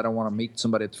bed. I don't want to meet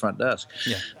somebody at the front desk.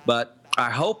 Yeah. But I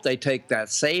hope they take that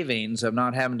savings of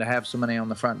not having to have somebody on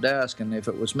the front desk, and if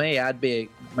it was me, I'd be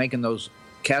making those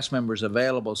cast members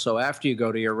available, so after you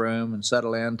go to your room and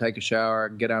settle in, take a shower,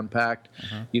 get unpacked,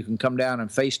 you can come down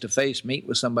and face-to-face meet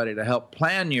with somebody to help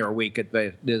plan your week at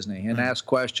Disney and ask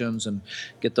questions and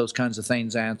get those kinds of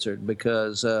things answered,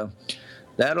 because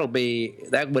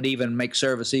that would even make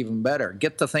service even better.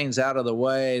 Get the things out of the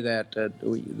way that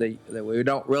we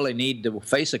don't really need to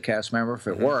face a cast member if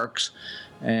it works,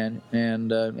 and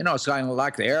it's kind of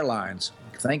like the airlines.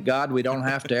 Thank God we don't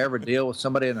have to ever deal with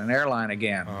somebody in an airline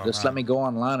again. Just let me go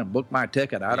online and book my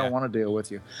ticket. I don't want to deal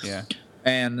with you. Yeah.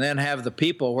 And then have the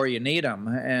people where you need them,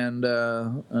 and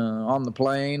on the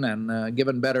plane, and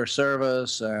giving better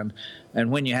service.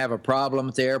 And when you have a problem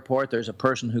at the airport, there's a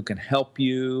person who can help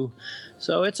you.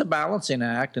 So it's a balancing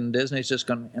act, and Disney's just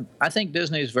going to... I think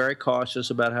Disney's very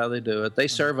cautious about how they do it. They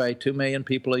survey 2 million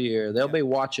people a year. They'll be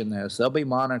watching this. They'll be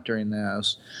monitoring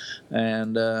this.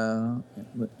 And...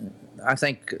 I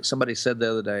think somebody said the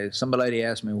other day, some lady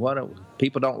asked me,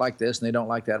 people don't like this and they don't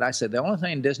like that. I said, the only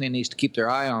thing Disney needs to keep their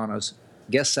eye on is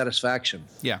guest satisfaction.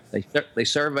 Yeah. They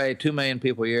survey 2 million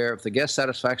people a year. If the guest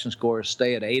satisfaction scores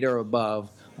stay at 8 or above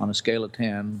on a scale of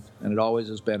 10, and it always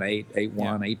has been 8,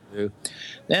 8.1, 8.2,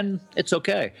 then it's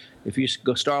okay. If you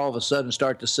all of a sudden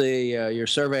start to see you're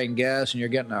surveying guests and you're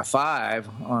getting a 5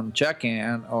 on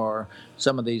check-in or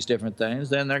some of these different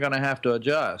things, then they're going to have to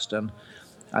adjust. And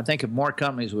I think if more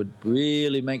companies would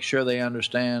really make sure they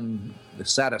understand the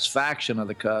satisfaction of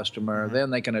the customer, then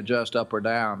they can adjust up or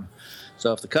down.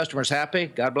 So if the customer's happy,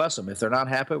 God bless them. If they're not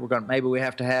happy, maybe we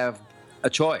have to have a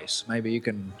choice. Maybe you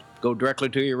can go directly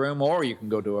to your room, or you can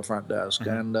go to a front desk.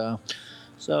 And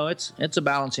so it's a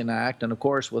balancing act. And of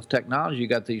course, with technology, you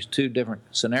got these 2 different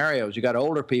scenarios. You got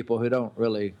older people who don't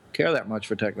really care that much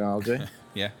for technology.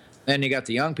 Yeah. And you got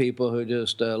the young people who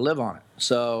just live on it,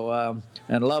 so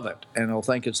and love it, and will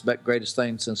think it's the greatest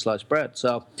thing since sliced bread.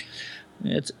 So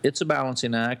it's a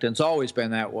balancing act, and it's always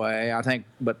been that way, I think.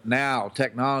 But now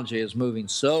technology is moving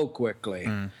so quickly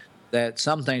that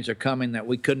some things are coming that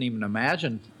we couldn't even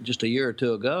imagine just a year or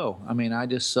 2 ago. I mean, I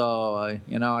just saw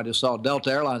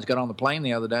Delta Airlines got on the plane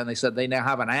the other day, and they said they now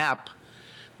have an app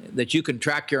that you can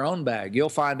track your own bag. You'll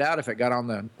find out if it got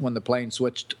on when the plane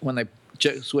switched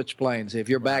planes, if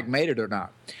your bag made it or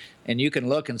not. And you can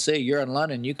look and see, you're in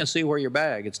London, you can see where your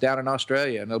bag, it's down in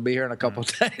Australia, and it'll be here in a couple of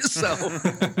days. So,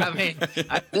 I mean,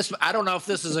 I don't know if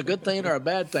this is a good thing or a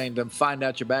bad thing to find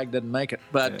out your bag didn't make it,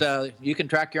 but you can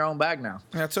track your own bag now.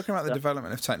 Yeah, talking about the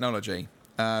development of technology,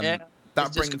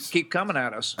 that brings keep coming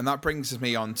at us, and that brings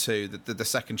me on to the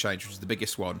second change, which is the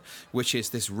biggest one, which is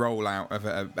this rollout of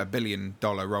a $1 billion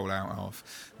rollout of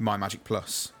MyMagic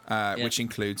Plus, which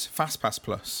includes FastPass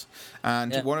Plus.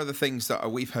 And one of the things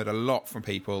that we've heard a lot from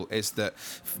people is that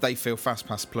they feel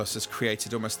FastPass Plus has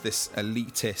created almost this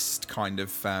elitist kind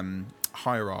of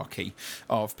hierarchy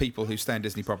of people who stay on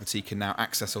Disney property can now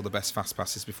access all the best fast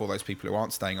passes before those people who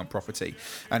aren't staying on property.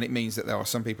 And it means that there are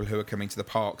some people who are coming to the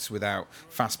parks without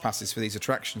fast passes for these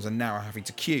attractions and now are having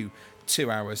to queue 2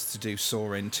 hours to do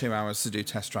Soarin', 2 hours to do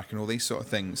Test Track, and all these sort of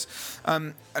things.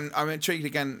 And I'm intrigued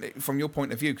again from your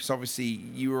point of view, because obviously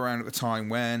you were around at the time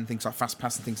when things like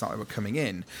FastPass and things like that were coming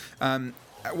in.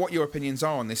 What your opinions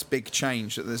are on this big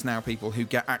change that there's now people who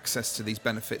get access to these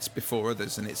benefits before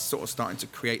others, and it's sort of starting to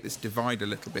create this divide a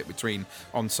little bit between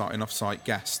on-site and off-site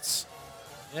guests.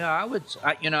 Yeah,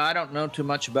 I don't know too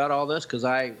much about all this because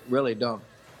I really don't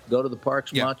go to the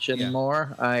parks much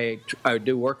anymore. I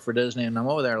do work for Disney, and I'm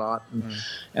over there a lot,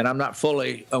 and I'm not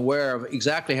fully aware of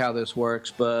exactly how this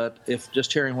works. But if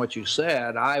just hearing what you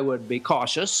said, I would be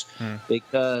cautious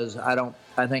because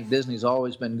I think Disney's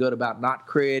always been good about not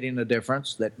creating a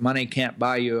difference, that money can't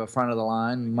buy you a front of the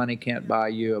line, money can't buy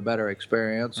you a better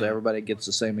experience. Everybody gets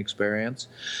the same experience.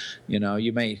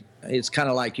 It's kind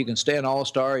of like you can stay in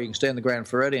All-Star, you can stay in the Grand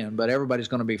Floridian, but everybody's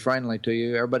going to be friendly to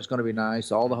you. Everybody's going to be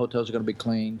nice. All the hotels are going to be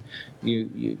clean.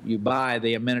 You buy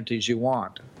the amenities you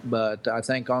want. But I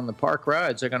think on the park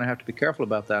rides, they're going to have to be careful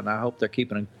about that, and I hope they're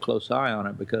keeping a close eye on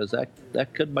it because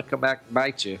that could come back and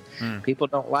bite you. People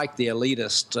don't like the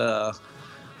elitist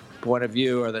point of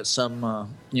view, or that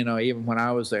some, even when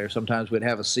I was there, sometimes we'd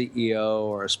have a CEO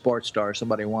or a sports star,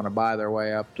 somebody want to buy their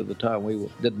way up to the top. We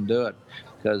didn't do it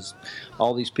because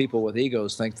all these people with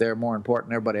egos think they're more important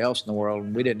than everybody else in the world,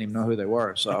 and we didn't even know who they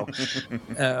were. So,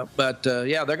 they're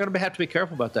going to have to be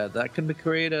careful about that. That can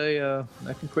create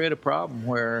a problem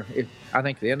where, I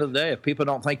think at the end of the day, if people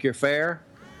don't think you're fair,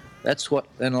 that's what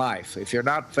in life. If you're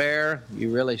not fair,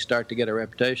 you really start to get a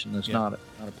reputation that's not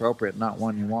appropriate, not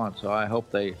one you want. So I hope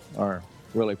they are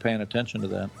really paying attention to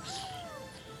that.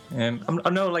 I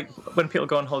know, like, when people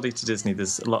go on holiday to Disney,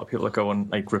 there's a lot of people that go on,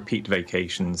 like, repeat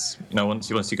vacations.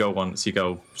 Once you go once, you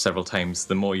go several times.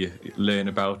 The more you learn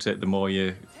about it, the more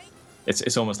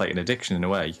it's almost like an addiction in a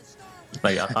way.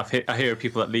 Like, I hear of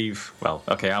people that leave. Well,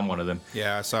 okay, I'm one of them.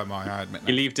 Yeah, so am I admit that.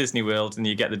 You leave Disney World and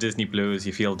you get the Disney blues.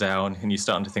 You feel down, and you're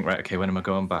starting to think, right, okay, when am I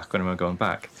going back? When am I going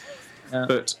back?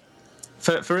 But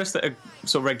for us that are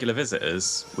sort of regular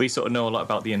visitors, we sort of know a lot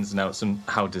about the ins and outs and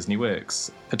how Disney works,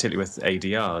 particularly with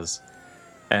ADRs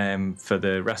for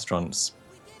the restaurants.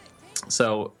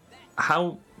 So,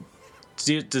 how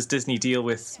does Disney deal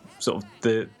with sort of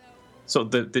the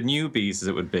newbies, as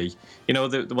it would be?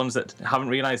 The ones that haven't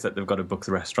realised that they've got to book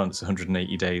the restaurants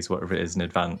 180 days, whatever it is, in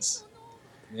advance.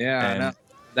 Yeah,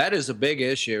 that is a big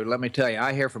issue. Let me tell you,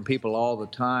 I hear from people all the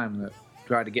time that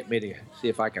try to get me to see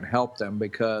if I can help them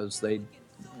because it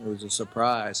was a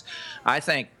surprise. I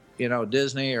think,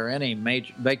 Disney or any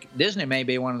major Disney may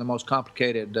be one of the most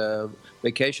complicated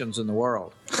vacations in the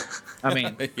world. I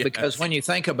mean, yes. Because when you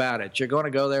think about it, you're going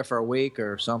to go there for a week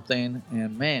or something,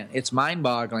 and man, it's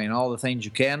mind-boggling all the things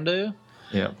you can do.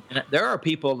 Yeah. And there are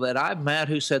people that I've met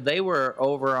who said they were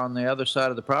over on the other side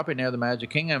of the property near the Magic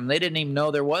Kingdom, and they didn't even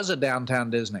know there was a downtown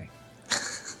Disney.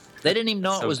 They didn't even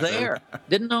know it was there.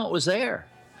 Didn't know it was there,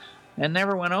 and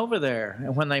never went over there.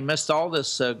 And when they missed all this,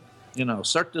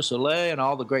 Cirque du Soleil and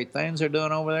all the great things they're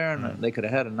doing over there, and they could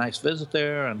have had a nice visit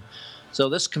there. And so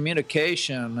this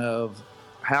communication of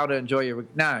how to enjoy your...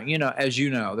 Now, as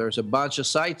you know, there's a bunch of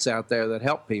sites out there that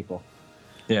help people.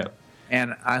 Yeah.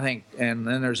 And I think, and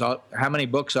then there's how many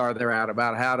books are there out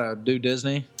about how to do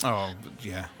Disney? Oh,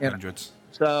 yeah, hundreds.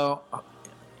 So,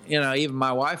 even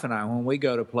my wife and I, when we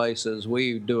go to places,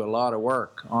 we do a lot of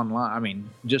work online. I mean,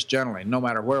 just generally, no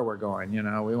matter where we're going.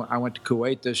 I went to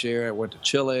Kuwait this year. I went to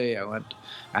Chile.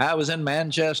 I was in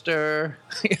Manchester,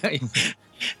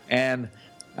 and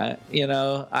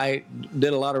I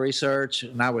did a lot of research,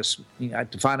 and I was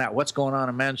to find out what's going on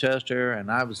in Manchester.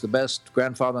 And I was the best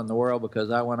grandfather in the world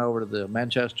because I went over to the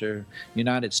Manchester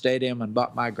United Stadium and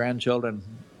bought my grandchildren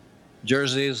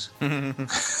jerseys.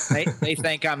 They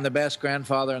think I'm the best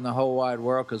grandfather in the whole wide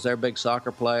world because they're big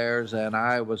soccer players, and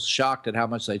I was shocked at how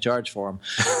much they charge for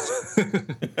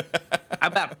them.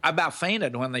 I about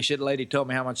fainted when the lady told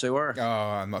me how much they were. Oh,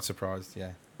 I'm not surprised.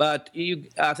 Yeah. But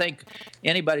I think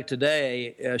anybody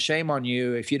today, shame on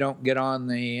you if you don't get on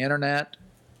the internet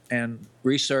and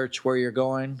research where you're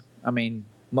going. I mean,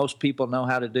 most people know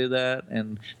how to do that,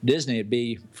 and Disney would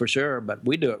be for sure, but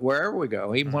we do it wherever we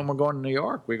go. Even when we're going to New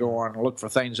York, we go on and look for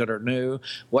things that are new.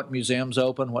 What museum's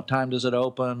open? What time does it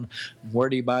open? Where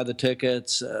do you buy the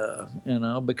tickets?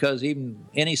 Because even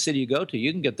any city you go to,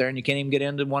 you can get there and you can't even get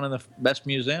into one of the best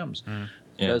museums.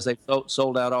 Because they've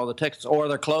sold out all the tickets, or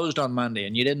they're closed on Monday,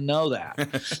 and you didn't know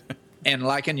that. And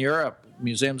like in Europe,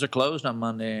 museums are closed on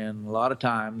Monday, and a lot of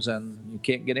times, and you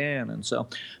can't get in. And so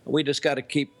we just got to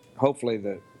keep, hopefully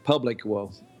the public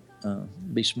will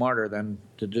be smarter than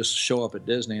to just show up at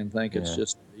Disney and think it's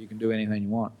just you can do anything you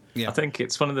want. Yeah. I think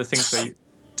it's one of the things where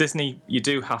Disney, you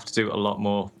do have to do a lot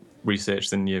more research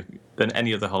than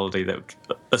any other holiday that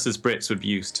us as Brits would be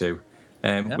used to.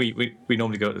 We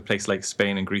normally go to a place like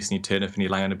Spain and Greece, and you turn up and you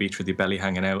lie on a beach with your belly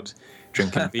hanging out,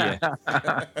 drinking beer.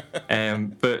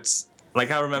 But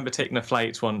like, I remember taking a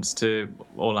flight once to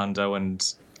Orlando,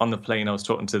 and on the plane I was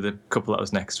talking to the couple that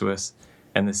was next to us,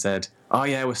 and they said, "Oh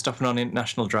yeah, we're stopping on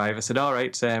International Drive." I said, "All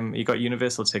right, you got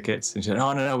Universal tickets?" And she said,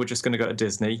 "Oh no, we're just going to go to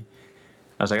Disney."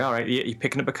 I was like, "All right, you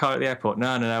picking up a car at the airport?"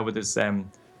 No, but there's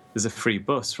a free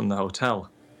bus from the hotel.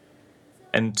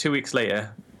 And 2 weeks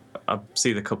later, I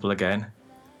see the couple again,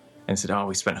 and said, "Oh,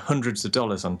 we spent hundreds of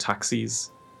dollars on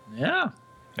taxis." Yeah.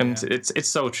 And it's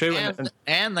so true.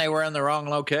 And they were in the wrong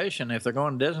location. If they're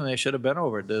going to Disney, they should have been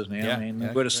over at Disney. Yeah, I mean, they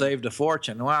would have saved a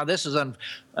fortune. Wow, this is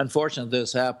unfortunate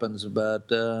this happens, but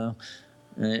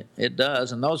it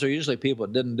does. And those are usually people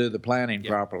that didn't do the planning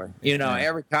properly.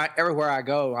 Everywhere I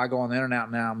go on the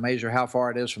internet now, measure how far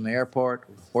it is from the airport,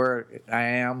 where I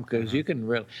am, because you can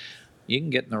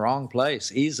get in the wrong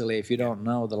place easily if you don't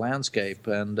know the landscape.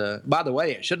 And by the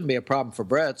way, it shouldn't be a problem for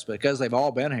Brits because they've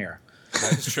all been here.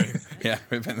 That's true. Yeah,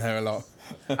 we've been there a lot.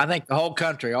 I think the whole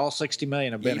country, all 60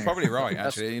 million have been You're here. probably right,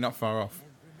 actually. You're not far off.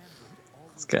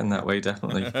 It's getting that way,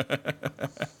 definitely.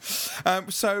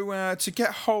 So to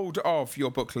get hold of your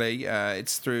book, Lee,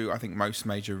 it's through, I think, most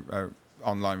major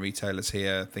online retailers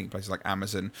here. I think places like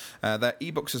Amazon. They're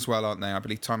ebooks as well, aren't they? I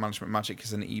believe Time Management Magic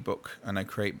is an ebook. I know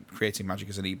Creating Magic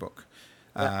is an ebook.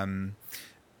 Yeah.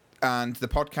 And the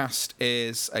podcast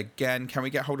is, again, can we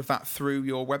get hold of that through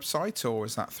your website, or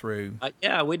is that through...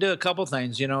 Yeah, we do a couple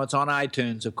things. It's on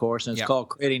iTunes, of course, and it's called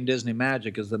Creating Disney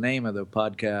Magic is the name of the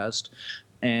podcast.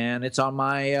 And it's on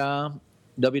my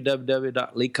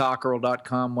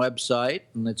www.leecockerell.com website,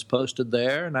 and it's posted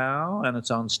there now, and it's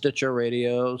on Stitcher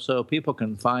Radio, so people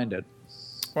can find it.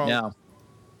 Well, yeah.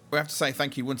 We have to say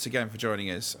thank you once again for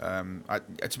joining us.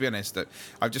 To be honest,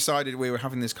 I've decided we were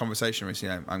having this conversation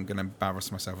recently. I'm going to embarrass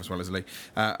myself as well as Lee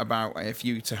about if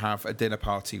you to have a dinner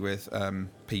party with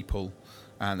people.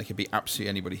 And they could be absolutely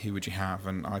anybody. Who would you have?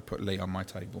 And I put Lee on my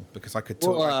table because I could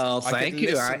talk. Well, thank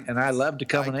you. And I love to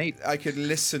come and eat. I could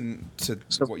listen to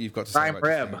what you've got to say. Prime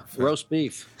rib, roast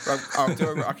beef.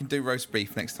 I can do roast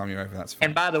beef next time you're over. That's fine.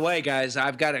 And by the way, guys,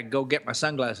 I've got to go get my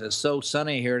sunglasses. It's so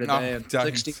sunny here today, and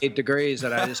 68 degrees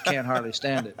that I just can't hardly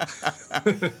stand it.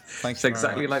 Thanks. It's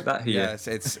exactly like that here. Yes,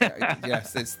 it's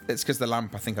because the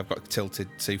lamp, I think I've got tilted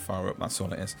too far up. That's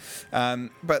all it is.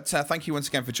 But thank you once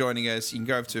again for joining us. You can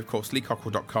go over to, of course,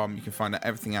 leecockerell.com. You can find out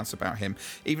everything else about him.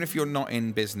 Even if you're not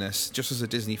in business, just as a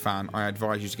Disney fan, I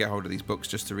advise you to get hold of these books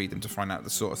just to read them, to find out the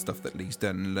sort of stuff that Lee's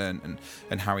done and learned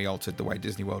and how he altered the way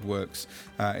Disney World works.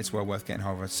 It's well worth getting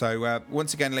hold of. So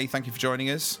once again, Lee, thank you for joining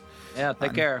us. Yeah,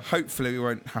 take care. Hopefully we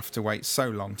won't have to wait so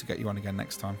long to get you on again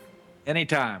next time.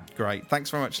 Anytime. Great. Thanks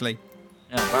very much, Lee.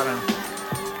 Yeah, bye now.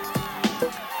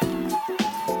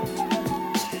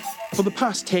 For the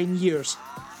past 10 years,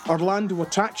 Orlando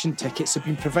Attraction Tickets have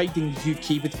been providing the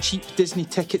UK with cheap Disney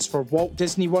tickets for Walt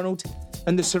Disney World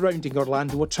and the surrounding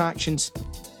Orlando attractions.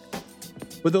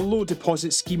 With a low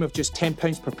deposit scheme of just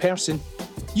 £10 per person,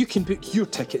 you can book your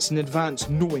tickets in advance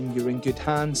knowing you're in good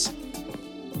hands.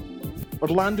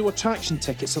 Orlando Attraction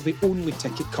Tickets are the only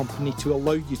ticket company to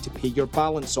allow you to pay your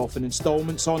balance off in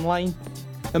instalments online,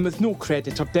 and with no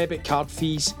credit or debit card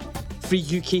fees, free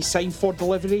UK sign for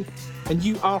delivery, and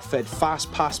you are fed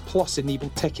FastPass Plus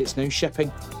enabled tickets now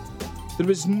shipping. There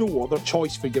is no other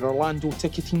choice for your Orlando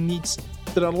ticketing needs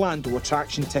than Orlando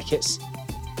Attraction Tickets.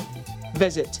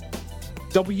 Visit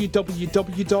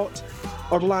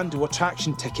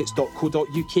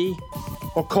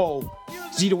www.orlandoattractiontickets.co.uk or call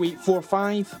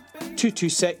 0845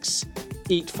 226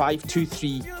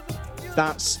 8523.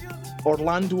 That's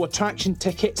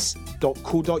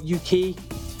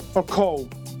orlandoattractiontickets.co.uk or call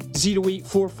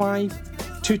 0845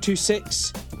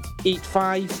 226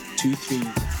 8523.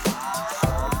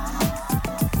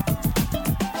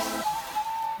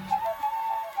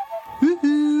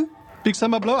 Woohoo! Big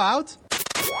summer blowout!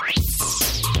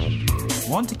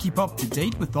 Want to keep up to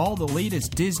date with all the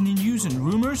latest Disney news and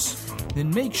rumors?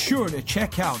 Then make sure to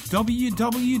check out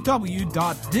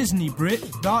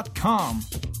www.disneybrit.com,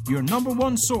 your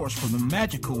 #1 source for the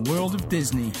magical world of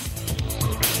Disney.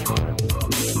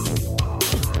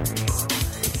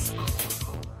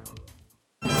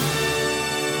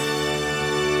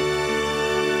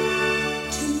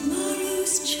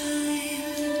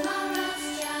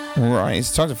 Right,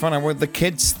 it's time to find out what the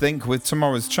kids think with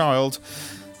Tomorrow's Child.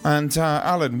 And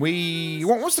Alan,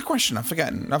 what was the question? I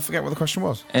forget what the question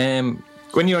was.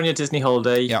 When you're on your Disney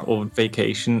holiday or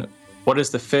vacation, what is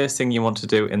the first thing you want to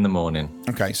do in the morning?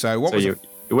 Okay, so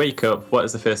you wake up, what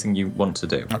is the first thing you want to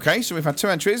do? Okay, so we've had 2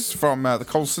 entries from the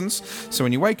Colsons. So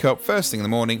when you wake up first thing in the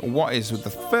morning, what is the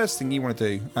first thing you want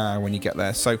to do when you get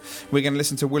there? So we're going to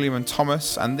listen to William and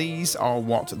Thomas, and these are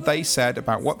what they said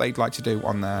about what they'd like to do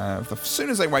on as soon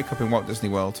as they wake up in Walt Disney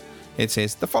World. It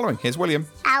is the following. Here's William.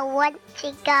 I want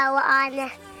to go on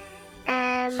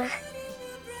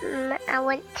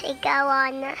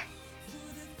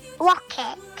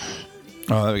Rocket.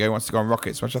 Oh, there we go. He wants to go on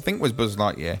rockets, which I think was Buzz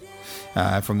Lightyear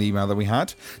from the email that we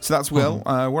had. So that's Will.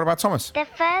 What about Thomas? The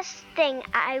first thing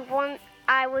I would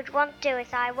want to do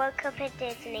if I woke up at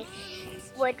Disney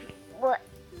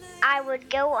I would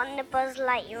go on the Buzz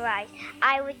Lightyear ride.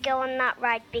 I would go on that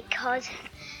ride because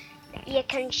you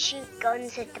can shoot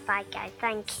guns at the bad guy.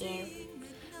 Thank you.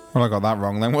 Well, I got that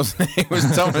wrong then, wasn't it? It was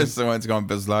Thomas that wanted to go on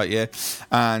Buzz Lightyear,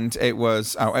 and it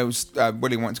was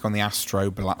William wanted to go on the Astro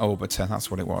Orbiter. That's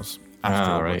what it was.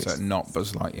 Astro Orbiter, not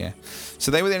Buzz Lightyear.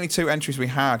 So they were the only 2 entries we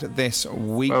had this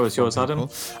week. What was yours, Adam?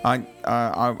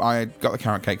 I got the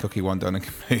carrot cake cookie one done and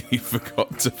completely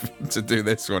forgot to do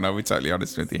this one. I'll be totally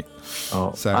honest with you.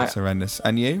 Oh, so it's horrendous.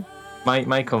 And you?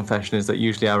 My confession is that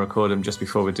usually I record them just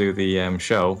before we do the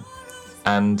show,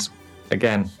 and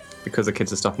again, because the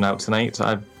kids are stopping out tonight,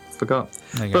 I forgot.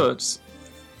 There you go. But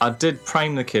I did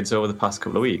prime the kids over the past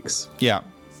couple of weeks. Yeah.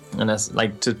 And that's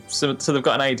like so they've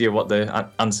got an idea what the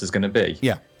answer's going to be.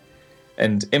 Yeah.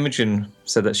 And Imogen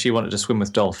said that she wanted to swim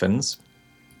with dolphins.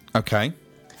 Okay.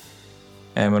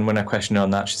 And when I questioned her on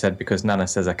that, she said, because Nana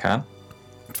says I can.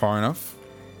 Fair enough.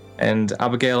 And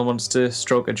Abigail wants to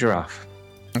stroke a giraffe.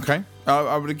 Okay.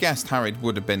 I would have guessed Harry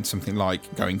would have been something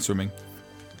like going swimming.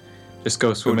 Just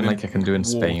go swimming like I can do in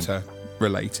Spain. Water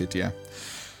related, yeah.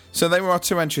 So they were our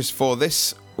 2 entries for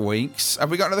this week's.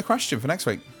 Have we got another question for next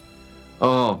week?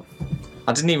 Oh,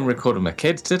 I didn't even record with my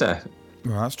kids, did I?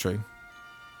 Well, that's true.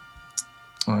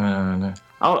 No.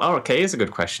 Oh, okay, here's a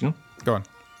good question. Go on.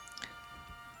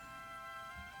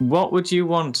 What would you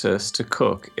want us to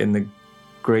cook in the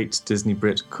Great Disney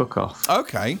Brit Cook-Off?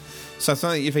 Okay. So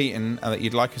something that you've eaten and that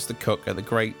you'd like us to cook at the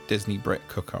Great Disney Brit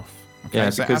Cook-Off. Okay, Yeah,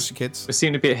 so because ask your kids. we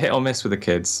seem to be a hit or miss with the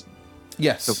kids.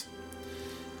 Yes.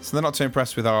 So they're not too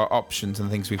impressed with our options and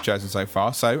things we've chosen so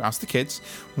far. So ask the kids,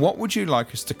 what would you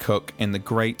like us to cook in the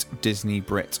Great Disney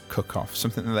Brit Cook-Off?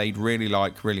 Something that they'd really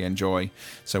like, really enjoy.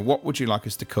 So what would you like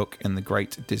us to cook in the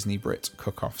Great Disney Brit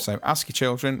Cook-Off? So ask your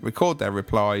children, record their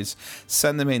replies,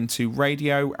 send them in to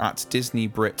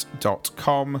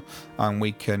radio@disneybrit.com, and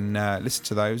we can listen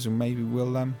to those, and maybe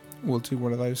we'll do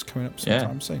one of those coming up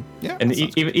sometime soon. Yeah. And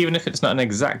even if it's not an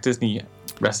exact Disney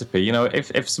recipe, you know,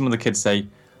 if some of the kids say,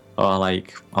 oh,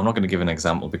 like, I'm not going to give an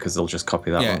example because they'll just copy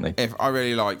that, won't they? If I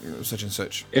really like such and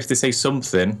such. If they say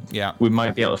something, we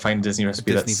might be able to find a Disney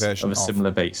recipe Disney that's version of a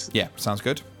similar base. Yeah, sounds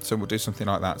good. So we'll do something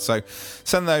like that. So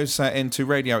send those into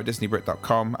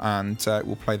radio@disneybrit.com, and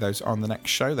we'll play those on the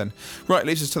next show then. Right,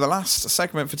 leads us to the last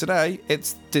segment for today.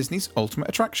 It's Disney's Ultimate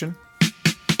Attraction.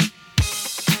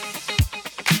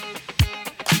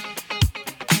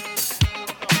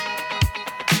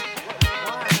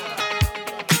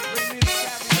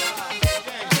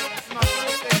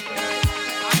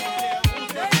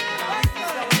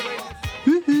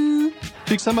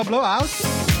 Big summer blowout.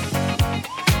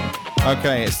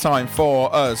 Okay, it's time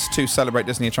for us to celebrate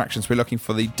Disney attractions. We're looking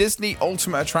for the Disney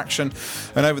Ultimate Attraction,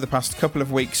 and over the past couple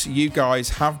of weeks, you guys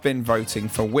have been voting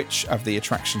for which of the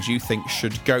attractions you think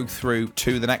should go through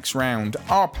to the next round.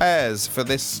 Our pairs for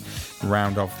this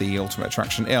round of the Ultimate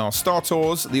Attraction are Star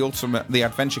Tours, The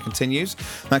Adventure Continues.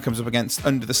 That comes up against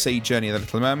Under the Sea, Journey of the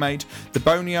Little Mermaid. The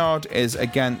Boneyard is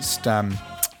against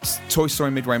Toy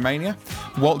Story Midway Mania.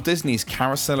 Walt Disney's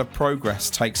Carousel of Progress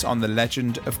takes on The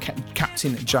Legend of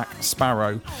Captain Jack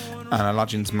Sparrow, and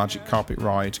Aladdin's Magic Carpet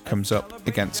Ride comes up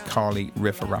against Kali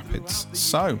River Rapids.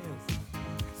 So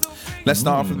let's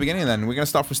start off at the beginning then. We're going to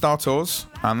start with Star Tours,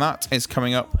 and that is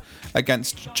coming up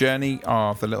against Journey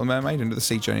of the Little Mermaid, Under the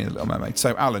Sea, Journey of the Little Mermaid.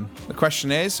 So Alan, the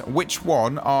question is, which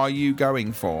one are you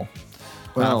going for?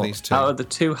 Well, out of these two? Out of the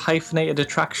two hyphenated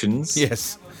attractions,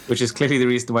 yes, which is clearly the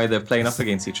reason why they're playing off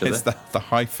against each other. It's the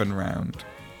hyphen round.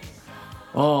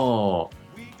 Oh,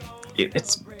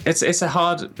 it's a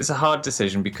hard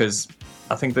decision, because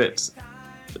I think that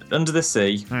Under the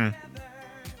Sea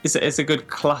is a good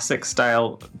classic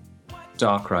style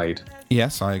dark ride.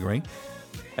 Yes, I agree.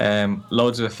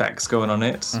 Loads of effects going on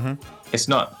it. Mm-hmm. It's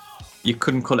not, you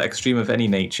couldn't call it extreme of any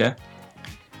nature.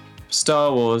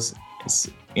 Star Wars, it's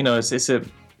a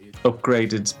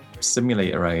upgraded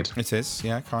simulator ride. It is,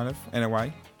 yeah, kind of, in a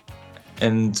way.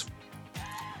 And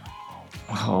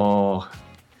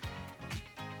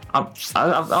I'm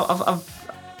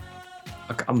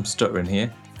stuttering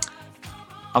here.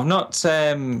 I've not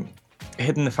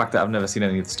hidden the fact that I've never seen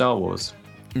any of the Star Wars.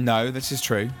 No, this is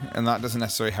true, and that doesn't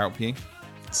necessarily help you.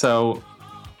 So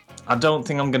I don't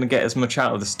think I'm going to get as much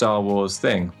out of the Star Wars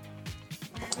thing.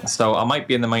 So I might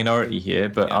be in the minority here,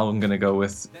 but I'm going to go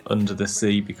with Under the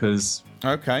Sea, because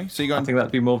okay, so I think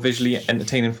that'd be more visually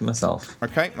entertaining for myself.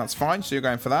 Okay, that's fine. So you're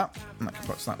going for that. And that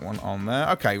puts that one on there.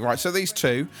 Okay, right. So these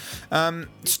two,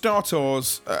 Star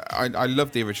Tours. I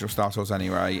love the original Star Tours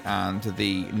anyway, and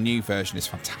the new version is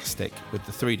fantastic with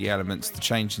the 3D elements, the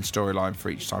change in storyline for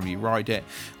each time you ride it.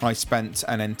 I spent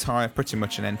pretty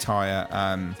much an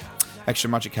entire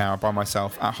Extra Magic Hour by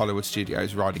myself at Hollywood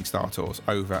Studios riding Star Tours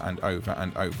over and over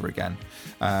and over again.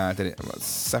 Did it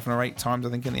 7 or 8 times, I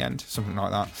think, in the end, something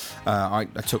like that. I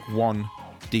took one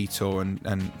detour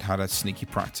and had a sneaky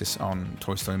practice on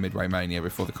Toy Story Midway Mania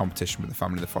before the competition with the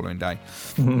family the following day.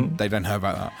 They don't know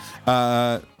about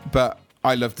that. But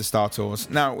I love the Star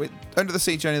Tours. Now, Under the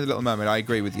Sea, Journey of the Little Mermaid, I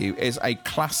agree with you, is a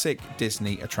classic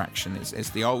Disney attraction. It's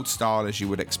the old style, as you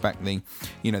would expect, the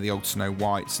old Snow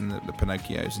Whites and the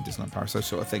Pinocchios and Disneyland Paris, those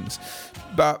sort of things.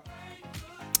 But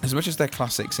as much as they're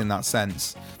classics in that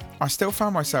sense, I still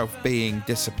found myself being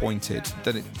disappointed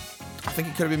that I think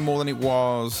it could have been more than it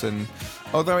was, and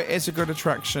although it is a good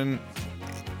attraction,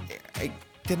 it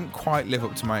didn't quite live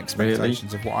up to my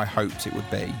expectations of what I hoped it would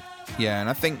be. Yeah, and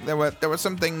I think there were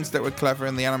some things that were clever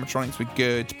and the animatronics were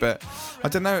good, but I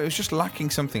don't know, it was just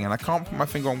lacking something, and I can't put my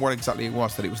finger on what exactly it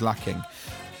was that it was lacking.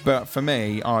 But for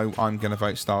me, I'm going to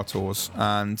vote Star Tours.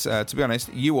 And to be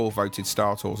honest, you all voted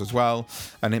Star Tours as well.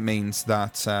 And it means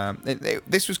that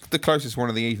this was the closest one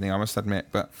of the evening, I must admit.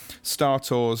 But Star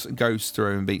Tours goes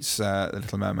through and beats The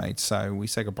Little Mermaid. So we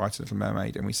say goodbye to Little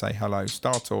Mermaid and we say hello,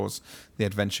 Star Tours. The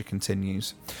adventure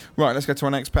continues. Right, let's go to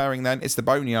our next pairing then. It's The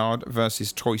Boneyard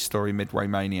versus Toy Story Midway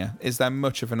Mania. Is there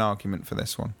much of an argument for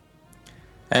this one?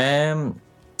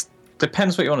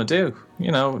 Depends what you want to do.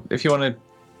 You know, if you want to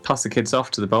pass the kids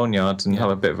off to the Boneyard and have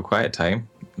a bit of a quiet time,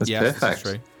 that's perfect. That's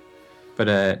true.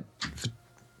 But for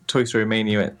Toy Story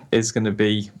Mania, it is going to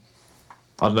be,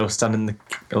 I don't know, stand in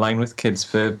the line with kids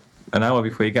for an hour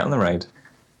before you get on the ride.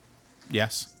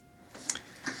 Yes.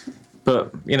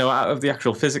 But, you know, out of the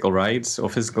actual physical rides or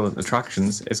physical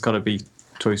attractions, it's got to be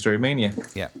Toy Story Mania.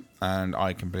 Yeah, and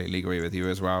I completely agree with you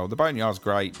as well. The Boneyard's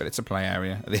great, but it's a play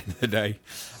area at the end of the day.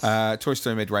 Toy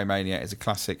Story Midway Mania is a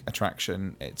classic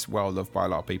attraction. It's well loved by a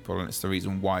lot of people, and it's the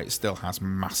reason why it still has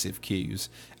massive queues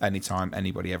anytime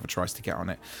anybody ever tries to get on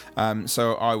it.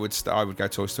 So I would go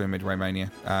Toy Story Midway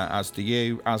Mania, as do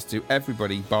you, as do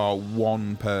everybody bar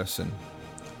one person.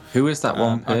 Who is that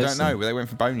one person? I don't know, but they went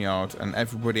for Boneyard, and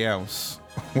everybody else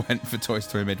went for Toy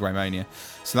Story Midway Mania.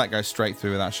 So that goes straight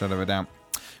through without a shadow of a doubt.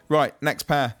 Right, next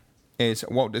pair is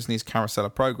Walt Disney's Carousel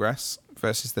of Progress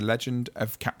versus The Legend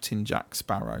of Captain Jack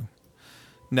Sparrow.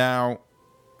 Now,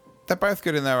 they're both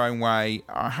good in their own way.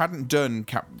 I hadn't done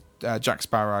Jack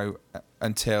Sparrow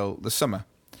until the summer,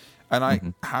 and I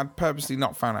had purposely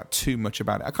not found out too much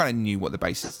about it. I kind of knew what the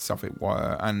basics of it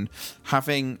were, and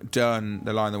having done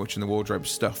The Lion, the Witch and the Wardrobe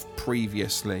stuff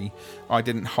previously, I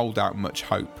didn't hold out much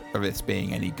hope of it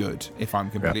being any good, if I'm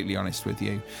completely honest with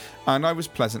you. And I was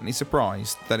pleasantly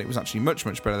surprised that it was actually much,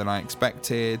 much better than I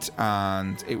expected,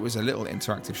 and it was a little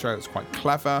interactive show that's quite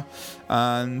clever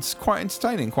and quite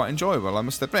entertaining, quite enjoyable, I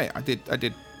must admit. I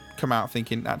did come out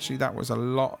thinking, actually, that was a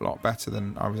lot better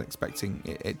than I was expecting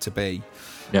it to be.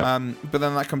 Yep. But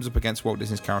then that comes up against Walt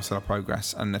Disney's Carousel of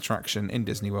Progress, an attraction in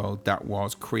Disney World that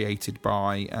was created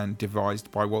by and devised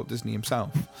by Walt Disney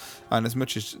himself. And as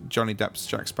much as Johnny Depp's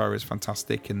Jack Sparrow is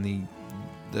fantastic and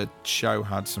the show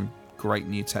had some great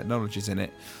new technologies in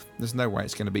it, there's no way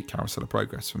it's going to beat Carousel of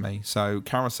Progress for me. So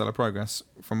Carousel of Progress,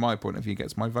 from my point of view,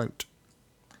 gets my vote.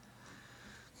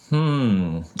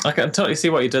 I can totally see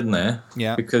what you did in there.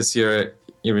 Yeah. Because you're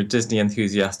a Disney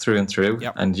enthusiast through and through,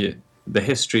 and the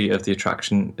history of the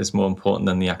attraction is more important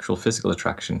than the actual physical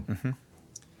attraction.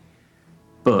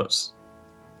 But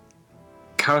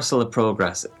Carousel of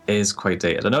Progress is quite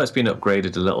dated. I know it's been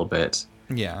upgraded a little bit.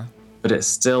 Yeah. But it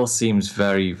still seems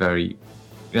very, very...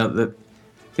 You know, the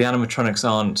animatronics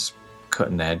aren't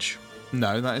cutting edge.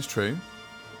 No, that is true.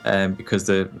 Because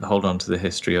they hold on to the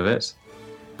history of it.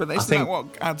 But isn't that what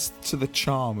adds to the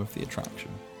charm of the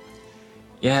attraction?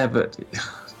 Yeah, but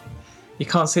you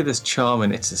can't say there's charm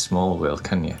in It's a Small World,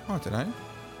 can you? I don't know.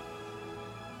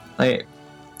 Like,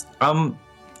 I'm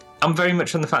very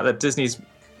much on the fact that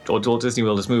Walt Disney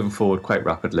World is moving forward quite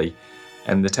rapidly,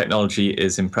 and the technology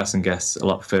is impressing guests a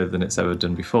lot further than it's ever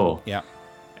done before. Yeah.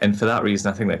 And for that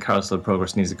reason, I think that Carousel of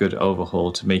Progress needs a good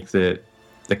overhaul to make the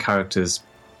characters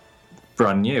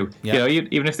brand new. Yeah. You know,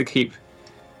 even if they keep,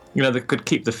 you know, they could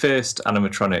keep the first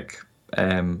animatronic.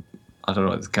 I don't know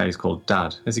what this guy's called.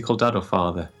 Dad. Is he called Dad or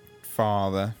Father?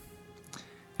 Father.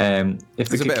 If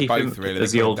they could keep him really,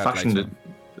 as the old-fashioned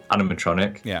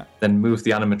animatronic, then move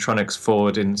the animatronics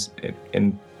forward in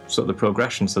sort of the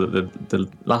progression, so that the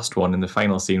last one in the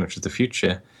final scene, which is the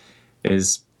future,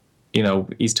 is, you know,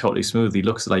 he's totally smooth. He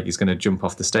looks like he's going to jump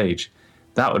off the stage.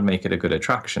 That would make it a good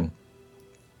attraction.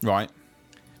 Right.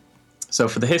 So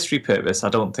for the history purpose, I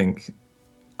don't think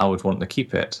I would want to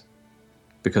keep it,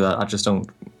 because I just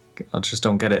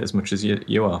don't get it as much as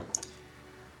you are.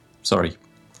 Sorry.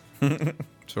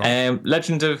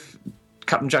 Legend of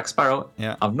Captain Jack Sparrow.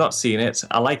 Yeah. I've not seen it.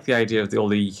 I like the idea of all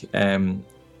the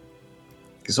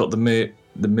sort of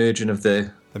the merging of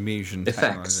the Musion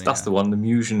effects. That's the one, the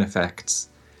Musion effects.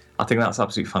 I think that's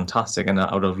absolutely fantastic, and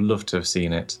I would have loved to have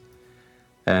seen it.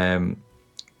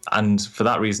 And for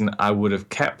that reason, I would have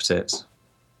kept it.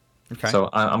 Okay. So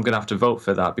I'm going to have to vote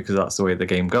for that, because that's the way the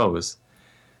game goes.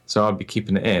 So I'll be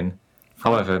keeping it in.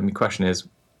 However, my question is,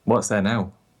 what's there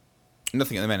now?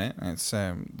 Nothing at the minute. It's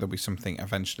there'll be something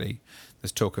eventually.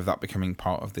 There's talk of that becoming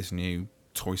part of this new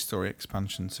Toy Story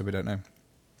expansion, so we don't know.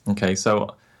 Okay,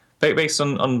 so based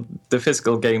on the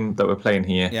physical game that we're playing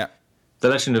here, The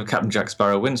Legend of Captain Jack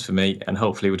Sparrow wins for me, and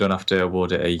hopefully we don't have to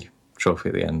award it a trophy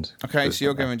at the end. Okay, so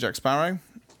you're going with Jack Sparrow.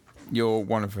 You're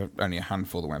one of only a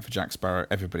handful that went for Jack Sparrow.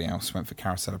 Everybody else went for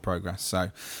Carousel of Progress.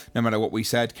 So no matter what we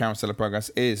said, Carousel of Progress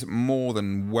is more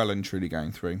than well and truly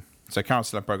going through. So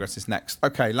Carousel of Progress is next.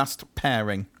 Okay, last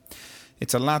pairing.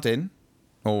 It's Aladdin,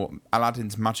 or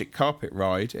Aladdin's Magic Carpet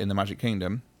Ride in the Magic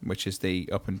Kingdom, which is the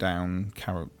up and down,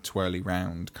 twirly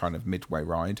round kind of midway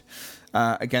ride,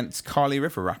 against Kali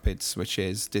River Rapids, which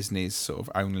is Disney's sort of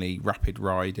only rapid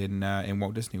ride in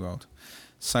Walt Disney World.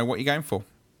 So what are you going for?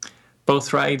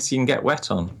 Both rides you can get wet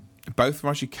on. Both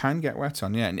rides you can get wet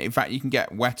on, yeah. And in fact, you can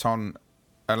get wet on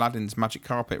Aladdin's Magic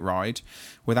Carpet Ride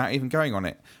without even going on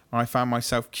it. I found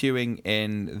myself queuing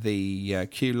in the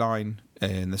queue line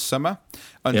in the summer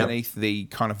underneath the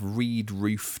kind of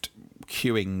reed-roofed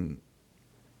queuing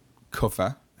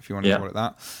cover, if you want to call it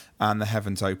that, and the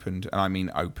heavens opened, and I mean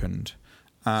opened.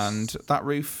 And that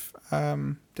roof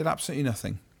did absolutely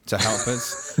nothing to help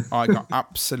us. I got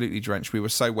absolutely drenched. We were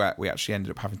so wet, we actually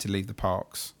ended up having to leave the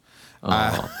parks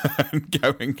and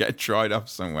go and get dried off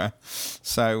somewhere.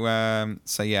 So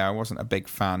yeah, I wasn't a big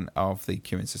fan of the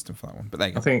queuing system for that one. But there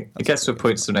you go. I think it gets to a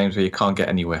point sometimes where you can't get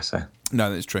anywhere, so.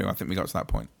 No, that's true. I think we got to that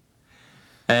point.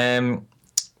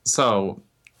 So,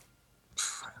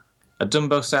 a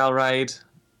Dumbo-style ride.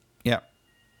 Yeah.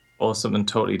 Or something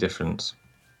totally different.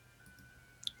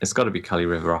 It's got to be Kali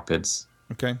River Rapids.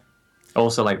 Okay.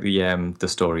 Also like the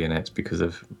story in it because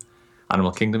of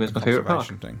Animal Kingdom is my favourite park.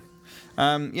 Thing.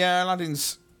 Yeah,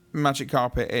 Aladdin's Magic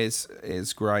Carpet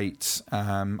is great.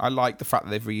 I like the fact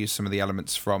that they've reused some of the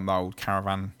elements from the old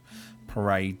caravan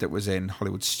parade that was in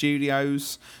Hollywood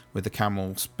Studios with the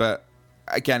camels. But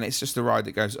again, it's just a ride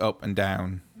that goes up and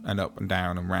down and up and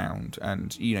down and round.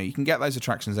 And, you know, you can get those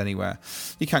attractions anywhere.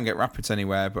 You can get rapids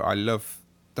anywhere, but I love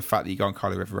the fact that you go on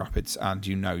Kali River Rapids and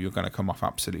you know you're going to come off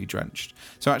absolutely drenched.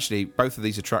 So actually, both of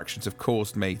these attractions have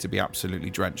caused me to be absolutely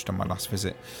drenched on my last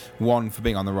visit. One for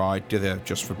being on the ride, the other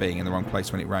just for being in the wrong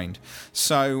place when it rained.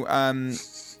 So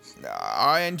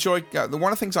I enjoy... one of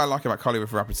the things I like about Kali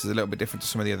River Rapids is a little bit different to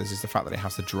some of the others is the fact that it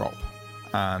has the drop.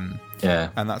 And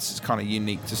that's kind of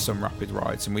unique to some rapid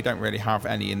rides, and we don't really have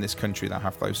any in this country that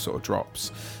have those sort of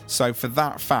drops. So for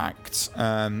that fact,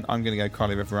 I'm going to go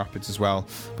Kali River Rapids as well.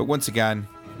 But once again,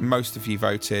 most of you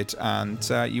voted, and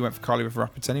you went for Kali River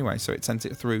Rapids anyway, so it sent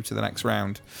it through to the next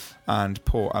round, and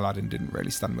poor Aladdin didn't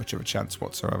really stand much of a chance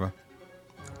whatsoever.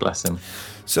 Bless him.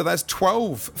 So there's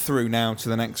 12 through now to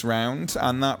the next round,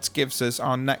 and that gives us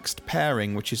our next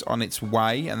pairing, which is on its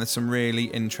way, and there's some really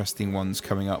interesting ones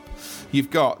coming up.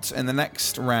 You've got, in the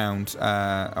next round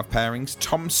of pairings,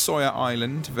 Tom Sawyer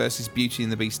Island versus Beauty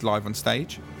and the Beast live on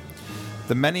stage.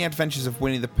 The Many Adventures of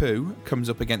Winnie the Pooh comes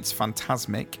up against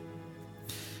Fantasmic.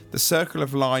 The Circle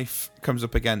of Life comes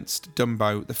up against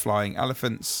Dumbo, the Flying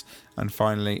Elephants. And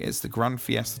finally, it's the Grand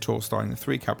Fiesta Tour starring the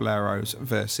Three Caballeros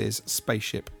versus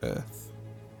Spaceship Earth.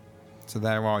 So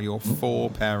there are your 4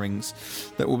 pairings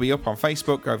that will be up on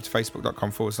Facebook. Go over to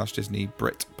facebook.com/Disney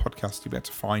Brit podcast. You'll be able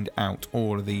to find out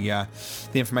all of the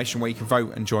information where you can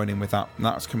vote and join in with that. And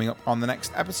that's coming up on the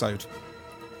next episode.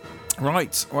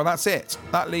 Right, well, that's it.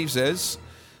 That leaves us...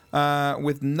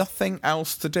 with nothing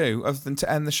else to do other than to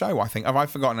end the show, I think. Have I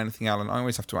forgotten anything, Alan? I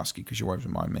always have to ask you because you always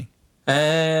remind me.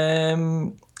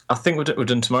 I think we've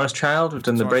done Tomorrow's Child. We've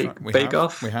done the Bake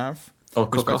Off. We have. Or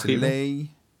Cook Off even.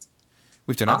 Lee.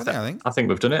 We've done everything, I think. I think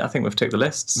we've done it. I think we've ticked the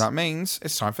lists. That means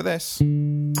it's time for this.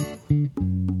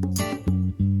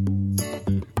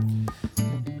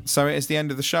 So it is the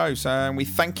end of the show. So we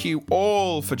thank you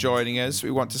all for joining us.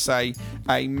 We want to say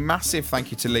a massive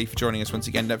thank you to Lee for joining us once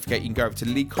again. Don't forget, you can go over to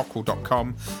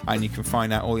leecockrell.com and you can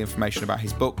find out all the information about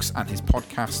his books and his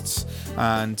podcasts.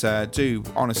 And do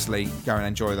honestly go and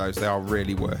enjoy those. They are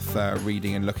really worth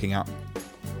reading and looking at.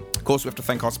 Of course, we have to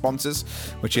thank our sponsors,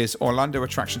 which is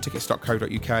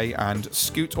OrlandoAttractionTickets.co.uk and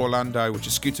Scoot Orlando, which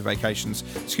is Scooter Vacations,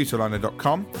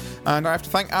 ScootOrlando.com. And I have to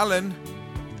thank Alan.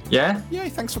 Yeah? Yeah,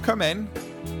 thanks for coming.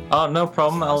 Oh, no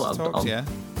problem.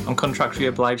 I'm contractually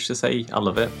obliged to say I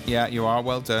love it. Yeah, you are.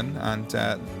 Well done. And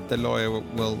the lawyer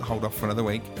will hold off for another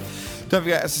week. Don't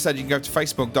forget, as I said, you can go to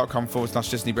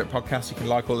facebook.com/Disney Brit Podcast. You can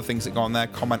like all the things that go on there,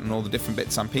 comment on all the different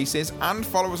bits and pieces, and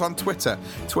follow us on Twitter.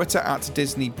 Twitter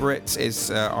 @Disney Brit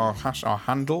is our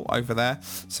handle over there,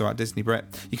 so @Disney Brit.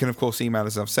 You can, of course, email,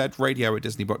 as I've said,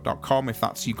 radio@disneybrit.com if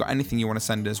that's you've got anything you want to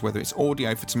send us, whether it's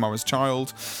audio for Tomorrow's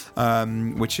Child,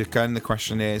 which, again, the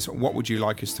question is, what would you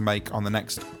like us to make on the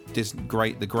next the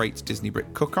Great Disney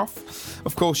Brit Cook-Off?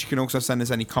 Of course, you can also send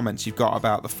us any comments you've got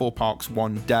about the 4 parks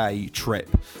 1 day trip.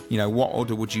 You know, what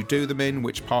order would you do them in?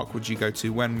 Which park would you go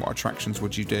to when? What attractions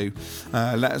would you do?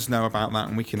 Let us know about that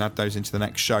and we can add those into the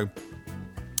next show.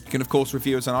 You can, of course,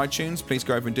 review us on iTunes. Please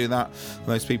go over and do that.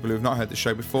 Those people who have not heard the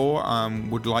show before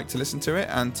would like to listen to it,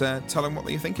 and tell them what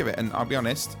you think of it. And I'll be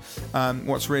honest,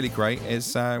 what's really great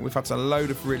is we've had a load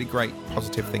of really great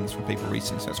positive things from people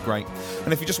recently, so that's great.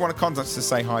 And if you just want to contact us to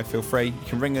say hi, feel free. You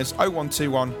can ring us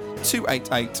 0121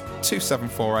 288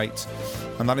 2748.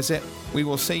 And that is it. We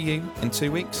will see you in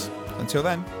 2 weeks. Until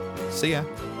then, see ya.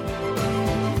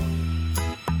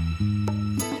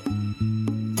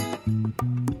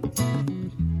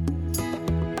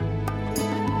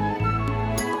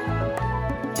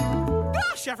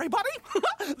 Everybody,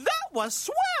 that was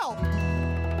swell!